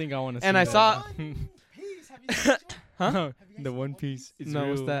for. I don't think I want to. And I saw- One Piece. Have you seen it? Huh? No, Have you guys the seen One Piece. It's no,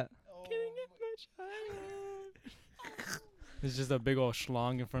 what's real. that? Oh, It's just a big old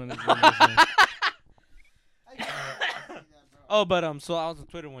schlong in front of the video. Oh, but so I was on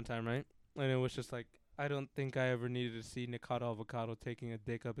Twitter one time, right? And it was just like I don't think I ever needed to see Nikata Avocado taking a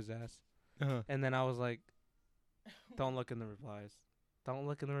dick up his ass. Uh-huh. And then I was like, don't look in the replies. Don't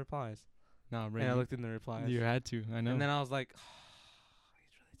look in the replies. Nah, And I really. looked in the replies. You had to. I know. And then I was like,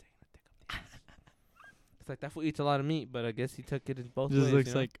 he's really taking a dick up the ass. It's like that fool eats a lot of meat, but I guess he took it in both just ways. looks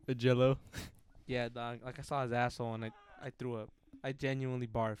you know? like a Jello. Yeah, dog. Like I saw his asshole and I threw up. I genuinely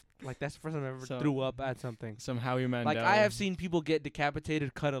barfed. Like that's the first time I ever So- threw up at something. Some Howie Mandel. Like I have seen people get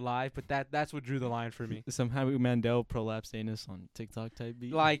decapitated, cut alive, but that's what drew the line for me. some Howie Mandel prolapse anus on TikTok type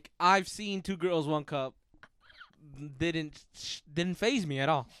beat. Like I've seen 2 girls, 1 cup. Didn't phase me at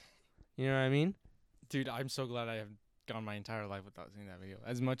all. You know what I mean? Dude, I'm so glad I have gone my entire life without seeing that video.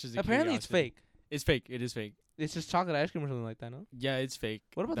 As much as the Apparently it's curiosity- fake. It's fake. It is fake. It's just chocolate ice cream or something like that, no? Yeah, it's fake.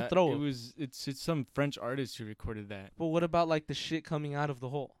 What about the That- throw It up? was. It's some French artist who recorded that. But what about like the shit coming out of the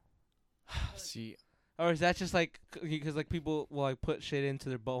hole? See, Or is that just like because like people will like put shit into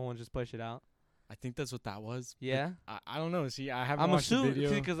their butthole and just push it out? I think that's what that was. but Yeah. I don't know. See, I haven't I'm watched the assuming video.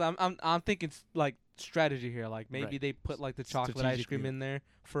 because I'm thinking like strategy here. Like maybe Right. they put like the chocolate ice cream Strategically. in there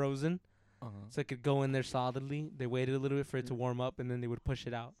frozen, Uh-huh. so it could go in there solidly. They waited a little bit for it to warm up, and then they would push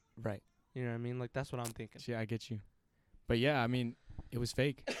it out. Right. You know what I mean? Like that's what I'm thinking. See, I get you. But yeah, I mean, it was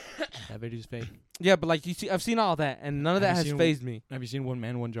fake. That video's fake. Yeah, but like you see, I've seen all that, and none of that Have has you seen phased me. Have you seen One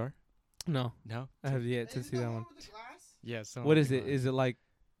Man, One Jar? No, No. I have yet to see that one. Yeah. What is it? Is it like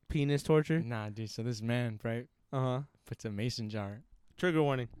penis torture? Nah, dude. So this man, right, Uh-huh. puts a mason jar. Trigger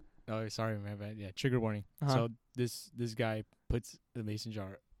warning. Oh, sorry, my bad. Yeah, trigger warning. Uh-huh. So this guy puts the mason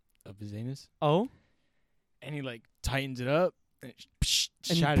jar up his anus, Oh, and he like tightens it up, and it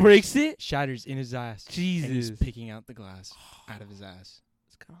and shatters, he breaks it. shatters in his ass. And Jesus, he's picking out the glass out of his ass,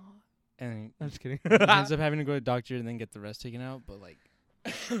 it's kind of hot. and I'm just kidding. he ends up having to go to the doctor and then get the rest taken out. But like,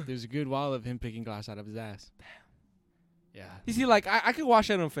 there's a good while of him picking glass out of his ass. Yeah. You see, like I could watch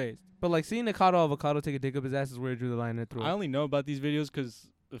that on face, but like seeing Nikata Avocado take a dick up his ass is where I drew the line and threw I it. only know about these videos because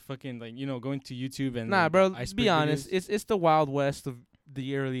the fucking like going to YouTube and Nah, like, bro. the iceberg Be honest, videos. it's the wild west of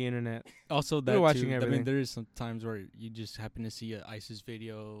the early internet. Also that watching too. I everything. mean, there is some times where you just happen to see a ISIS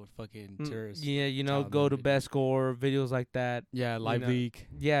video or fucking terrorist. Yeah, you know, child go to video. best score videos like that. Yeah, live know, leak.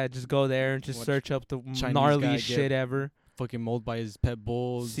 Yeah, just go there and just Watch search up the Chinese guy gnarliest get shit ever. Fucking mauled by his pet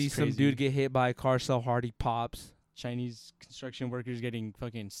bulls. See It's some crazy. dude get hit by a car so hard he pops. Chinese construction workers getting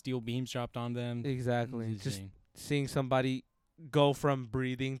fucking steel beams dropped on them. Exactly. It's Just insane. seeing somebody go from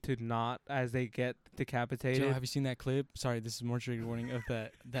breathing to not as they get decapitated. Joe, have you seen that clip? Sorry, this is more trigger warning of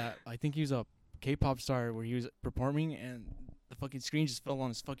that I think he was a K-pop star where he was performing and the fucking screen just fell on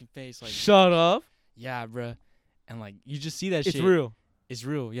his fucking face. Like, Shut up. yeah, bruh. And like you just see that It's shit. real. It's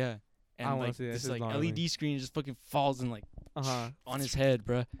real, yeah. And I wanna like see that. this Shit's like gnarly. LED screen just fucking falls and like Uh-huh. on his head,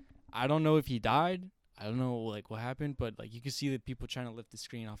 bruh. I don't know if he died. I don't know like what happened, but like you can see the people trying to lift the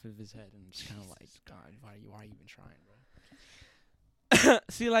screen off of his head and it's kind of like, God, why are you even trying, bro?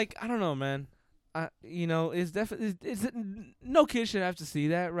 See, like, I don't know, man. You know, it's definitely no kid should have to see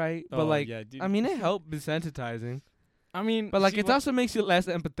that, right? But Oh, like, yeah, dude. I mean, it helped desensitizing. I mean, But like, see, it also makes you less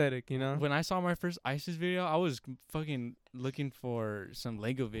empathetic, you know? when I saw my first ISIS video, I was fucking looking for some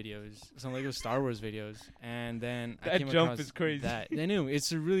Lego videos, some Lego Star Wars videos, and then I That came jump across is crazy. That I knew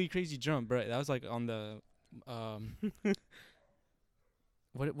it's a really crazy jump, bro. That was like on the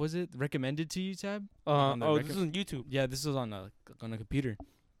what was it recommended to you tab? On the This is on YouTube. Yeah, this was on a computer,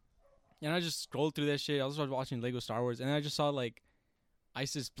 and I just scrolled through that shit. I was watching Lego Star Wars, and I just saw like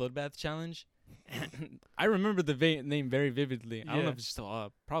ISIS Bloodbath Challenge. And I remember the name very vividly. I don't know Yeah. if it's still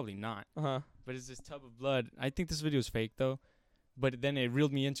up. Probably not. Uh-huh. But it's this tub of blood. I think this video is fake though. But then it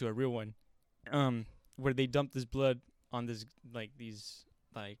reeled me into a real one. Where they dumped this blood on these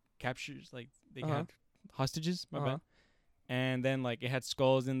captures, like they Uh-huh. had hostages, my Uh-huh. bad. And then like it had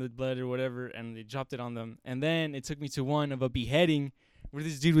skulls in the blood or whatever, and they dropped it on them. And then it took me to one of a beheading where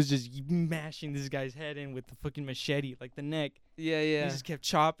this dude was just mashing this guy's head in with the fucking machete, like the neck. Yeah, He yeah. just kept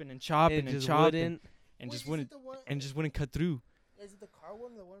chopping and chopping It and just chopping. wouldn't. and Wait, just is wouldn't it the one, and just wouldn't cut through. Is it the car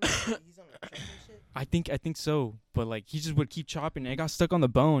one? The one where he's on a truck and shit? I think so, but like he just would keep chopping, and it got stuck on the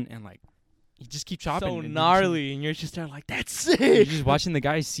bone, and like he just keep chopping. So and then gnarly, and you're just there like, that's You're sick. just watching the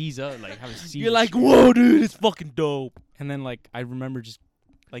guy seize up, like have a seizure. You're like, whoa, dude, it's fucking dope. and then like I remember just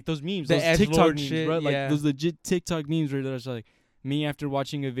like those memes, The those edgelord TikTok memes, shit, bro. Like yeah. those legit TikTok memes where there's like me after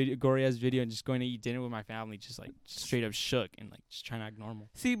watching a video, gory ass video, and just going to eat dinner with my family, just like straight up shook and like just trying to act normal.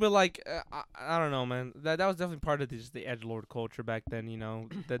 See, but like, I don't know, man. That was definitely part of just the edgelord culture back then. You know,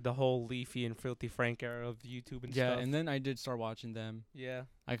 the whole Leafy and Filthy Frank era of YouTube and Yeah, stuff. and then I did start watching them. Yeah.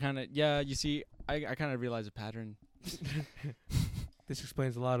 I kind of you see, I kind of realized a pattern. This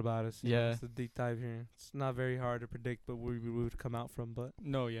explains a lot about us. You know, Yeah. it's a deep dive here. It's not very hard to predict, but where we would come out from. But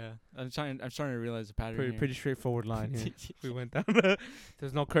No, yeah, I'm starting to realize a pattern. here. pretty straightforward line here. We went down.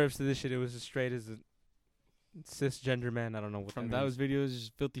 There's no curves to this shit. It was as straight as a cisgender man. I don't know what From that those means. videos,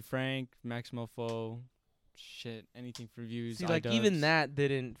 just Filthy Frank, Max Mofo, shit, anything for views. See, like even iDubbbz. that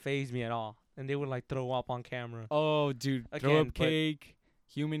didn't phase me at all, and they would like throw up on camera. Oh, dude, throw Again, up but- cake,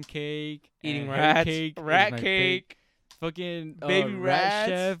 human cake, Eating and rats, cake, was rat my cake. fucking Baby rat rats.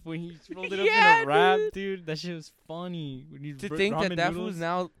 chef when he rolled it up Yeah, in a wrap, dude. dude. That shit was funny. When you To br- think that ramen that noodles. fool's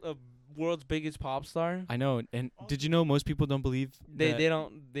now a world's biggest pop star. I know, and did you know most people don't believe They that,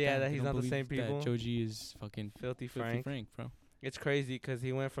 don't. Yeah, that they he's don't not the believe same people. That Joji is fucking Filthy Filthy Frank. Frank, bro. It's crazy because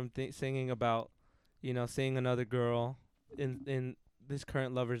he went from singing about, you know, seeing another girl in this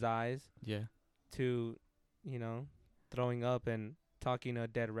current lover's eyes Yeah. to, you know, throwing up and talking to a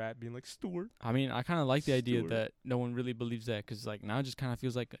dead rat, being like Stuart. I mean, I kind of like the idea Stewart. that no one really believes that, 'cause like now it just kind of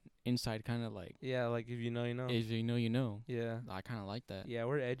feels like inside, kind of like Yeah, like if you know, you know. if you know, you know. Yeah. I kind of like that. Yeah,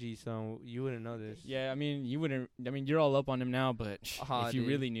 we're edgy, so you wouldn't know this. Yeah, I mean, you wouldn't. I mean, you're all up on him now, but if you Dude.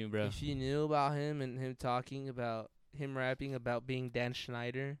 really knew, bro. If you knew about him and him talking about him rapping about being Dan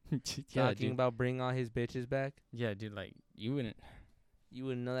Schneider, yeah, talking dude. about bring all his bitches back, Yeah, dude. Like you wouldn't. you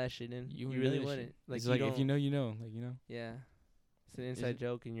wouldn't know that shit. In You you wouldn't know really that wouldn't. shit. Like It's you like don't. if you know, you know. Like you know. Yeah, it's an inside it?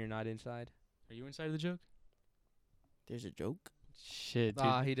 joke, and you're not inside. Are you inside of the joke? There's a joke. Shit, dude.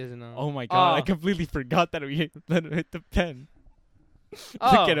 Ah, he doesn't know. Oh my god, I Oh. completely forgot that we hit the pen.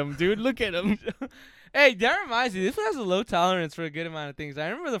 Oh. Look at him, dude. Look at him. Hey, that reminds me. This one has a low tolerance for a good amount of things. I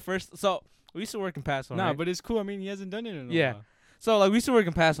remember the first. So we used to work in Paso. Nah, right? but it's cool. I mean, he hasn't done it in a Yeah. while. So like we used to work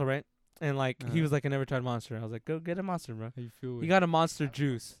in Paso, right? And like he Uh-huh. was like, I never tried Monster. I was like, go get a Monster, bro. How you feel? You with- got a Monster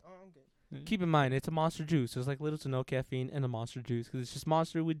juice. Oh, I'm good. Keep in mind, it's a Monster juice. There's like little to no caffeine in a Monster juice because it's just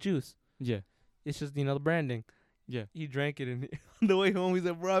Monster with juice. Yeah. It's just, you know, the branding. Yeah. He drank it, and on the way home, he's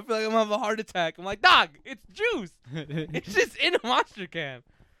like, bro, I feel like I'm having a heart attack. I'm like, dog, it's juice. It's just in a Monster can.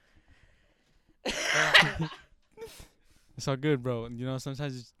 It's all good, bro. You know,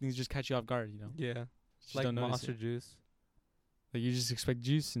 sometimes things just catch you off guard. You know, Yeah. just Like don't notice Monster it. juice. Like you just expect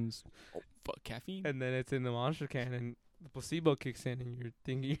juice and fuck caffeine. And then it's in the Monster can, and the placebo kicks in, and you're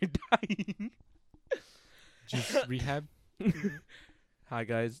thinking you're dying. Juice rehab. Hi,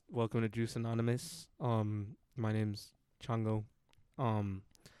 guys. Welcome to Juice Anonymous. My name's Chango.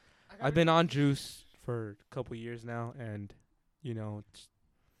 I've been on Juice for a couple years now, and you know,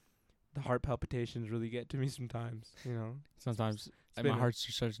 the heart palpitations really get to me sometimes. You know, Sometimes It's my been- heart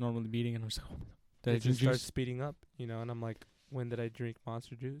just starts normally beating, and I'm just like, oh, did I it drink just starts juice? speeding up. You know, and I'm like, when did I drink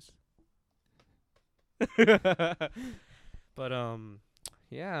Monster Juice? But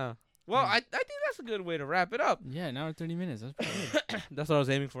yeah. Well, I think that's a good way to wrap it up. Yeah, an hour and 30 minutes. That's pretty good. That's what I was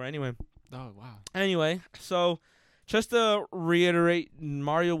aiming for anyway. Oh wow. Anyway, so just to reiterate,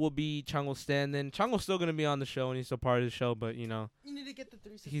 Mario will be Chango's stand-in. Chango's still gonna be on the show, and he's still part of the show. But you know, You need to get the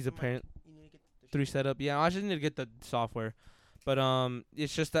 360. he's a parent. You need to get the 3 setup. Yeah, I just need to get the software. But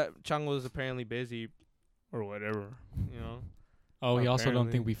it's just that Chango is apparently busy, or whatever. You know. Oh, he also don't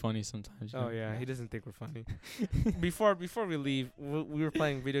Apparently. think we funny sometimes. you Oh know? yeah, he doesn't think we're funny. before we leave, we were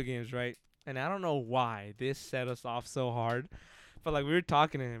playing video games, right? And I don't know why this set us off so hard, but like we were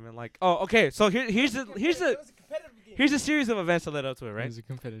talking to him and like, oh, okay, so here's the series of events that led up to it, right? He's a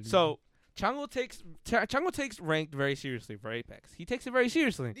competitive. So Chango takes ranked very seriously for Apex. He takes it very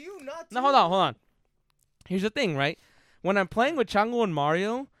seriously. Do you not? No, hold on. Here's the thing, right? When I'm playing with Chango and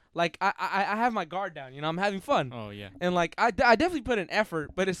Mario, like I have my guard down. You know, I'm having fun. Oh yeah. And like I definitely put in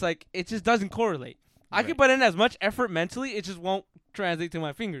effort, but it's like it just doesn't correlate. I can Right. put in as much effort mentally, it just won't translate to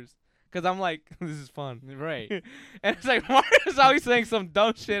my fingers. Cause I'm like, this is fun, Right. and it's like Mario's always saying some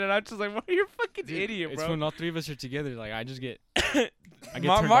dumb shit, and I'm just like, Mario, you're a fucking Dude, idiot, it's bro. when all three of us are together. Like I just get. I get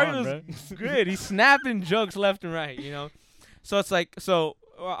Mario's turned on, bro. good. He's snapping jokes left and right, you know. So it's like, I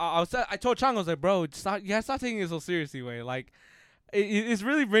told Chango, I was like, bro, stop, you gotta stop taking it so seriously, way. Like, it's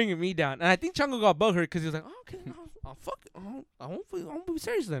really bringing me down. And I think Chango got butthurt because he was like, oh, okay, I'll fuck, I won't be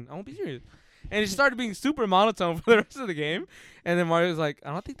serious then. I won't be serious. And it started being super monotone for the rest of the game. And then Mario was like,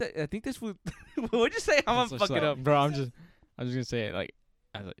 I think this would. What'd you say? I'm So gonna fuck it up. bro. I'm just gonna say it. Like,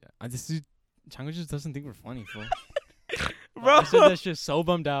 I just Chango just doesn't think we're funny, fool. Bro. I said that shit so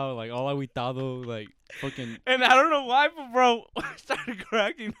bummed out. Like, all aguitado, like, fucking. And I don't know why, but bro, I started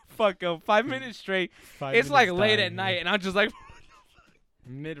cracking the fuck up 5 minutes straight. 5 It's like minutes late time, at night, and I'm just like,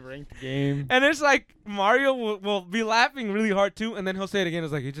 mid-ranked game. and it's like Mario will be laughing really hard too, and then he'll say it again.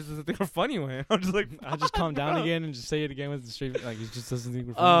 It's like he just doesn't think we're funny, man. I'm just like, I just calm down bro. again and just say it again with the straight. Like, he just doesn't think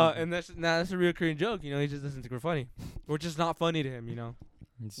we're funny. And that's a reoccurring joke. You know, he just doesn't think we're funny. We're just not funny to him. You know,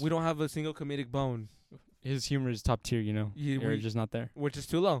 we don't have a single comedic bone. His humor is top tier, you know. Yeah, We're just not there. Which is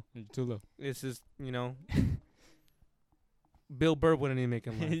too low. It's too low. It's just, you know, Bill Burr wouldn't even make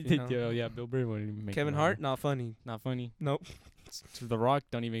him laugh. You know? Yo, yeah, Bill Burr wouldn't even make Kevin him Hart, laugh. not funny. Not funny. Nope. To The Rock,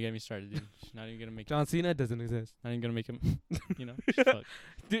 don't even get me started, dude. Not even gonna make. John Cena doesn't exist. Not even gonna make him. You know. Fuck.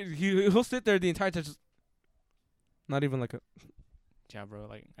 Dude, he'll sit there the entire time, just not even like a. Yeah, bro.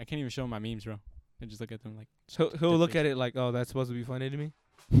 Like, I can't even show him my memes, bro. I just look at them like. He'll look at it like, oh, that's supposed to be funny to me.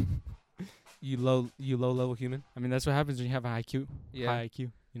 You low level human. I mean, that's what happens when you have a high IQ. Yeah. High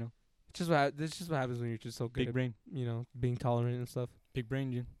IQ. You know. This is just what happens when you're just so good Big at, brain. you know, being tolerant and stuff. Big brain,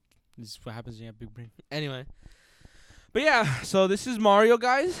 dude. This is what happens when you have big brain. Anyway. But yeah, so this is Mario,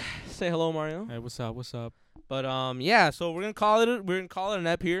 guys. Say hello, Mario. Hey, what's up? What's up? But yeah, so we're gonna call it an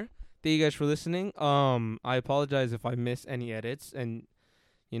ep here. Thank you guys for listening. I apologize if I miss any edits, and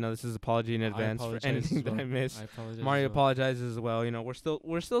you know, this is apology in advance for anything that I miss. I apologize. Mario as well. apologizes as well. You know, we're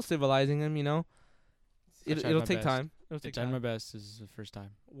still civilizing him. You know, I tried it'll my take best. time. I It'll take tried my time. best. This is the first time.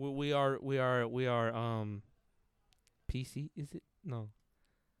 We are PC, is it? No.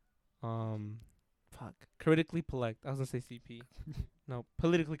 Fuck. Critically polite. I was gonna say CP. No,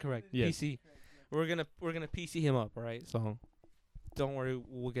 politically correct. Yes. PC. We're gonna PC him up, all right? So don't worry,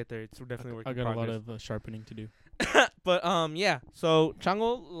 we'll get there. It's definitely working. I got a lot of sharpening to do. But yeah. So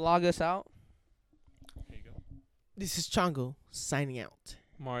Chango, log us out. There you go. This is Chango signing out.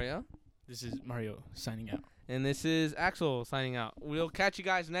 Mario. This is Mario signing out. And this is Axel signing out. We'll catch you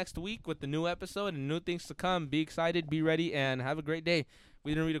guys next week with the new episode and new things to come. Be excited, be ready, and have a great day.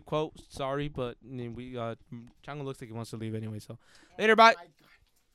 We didn't read a quote, sorry, but we Chango looks like he wants to leave anyway. So later, bye.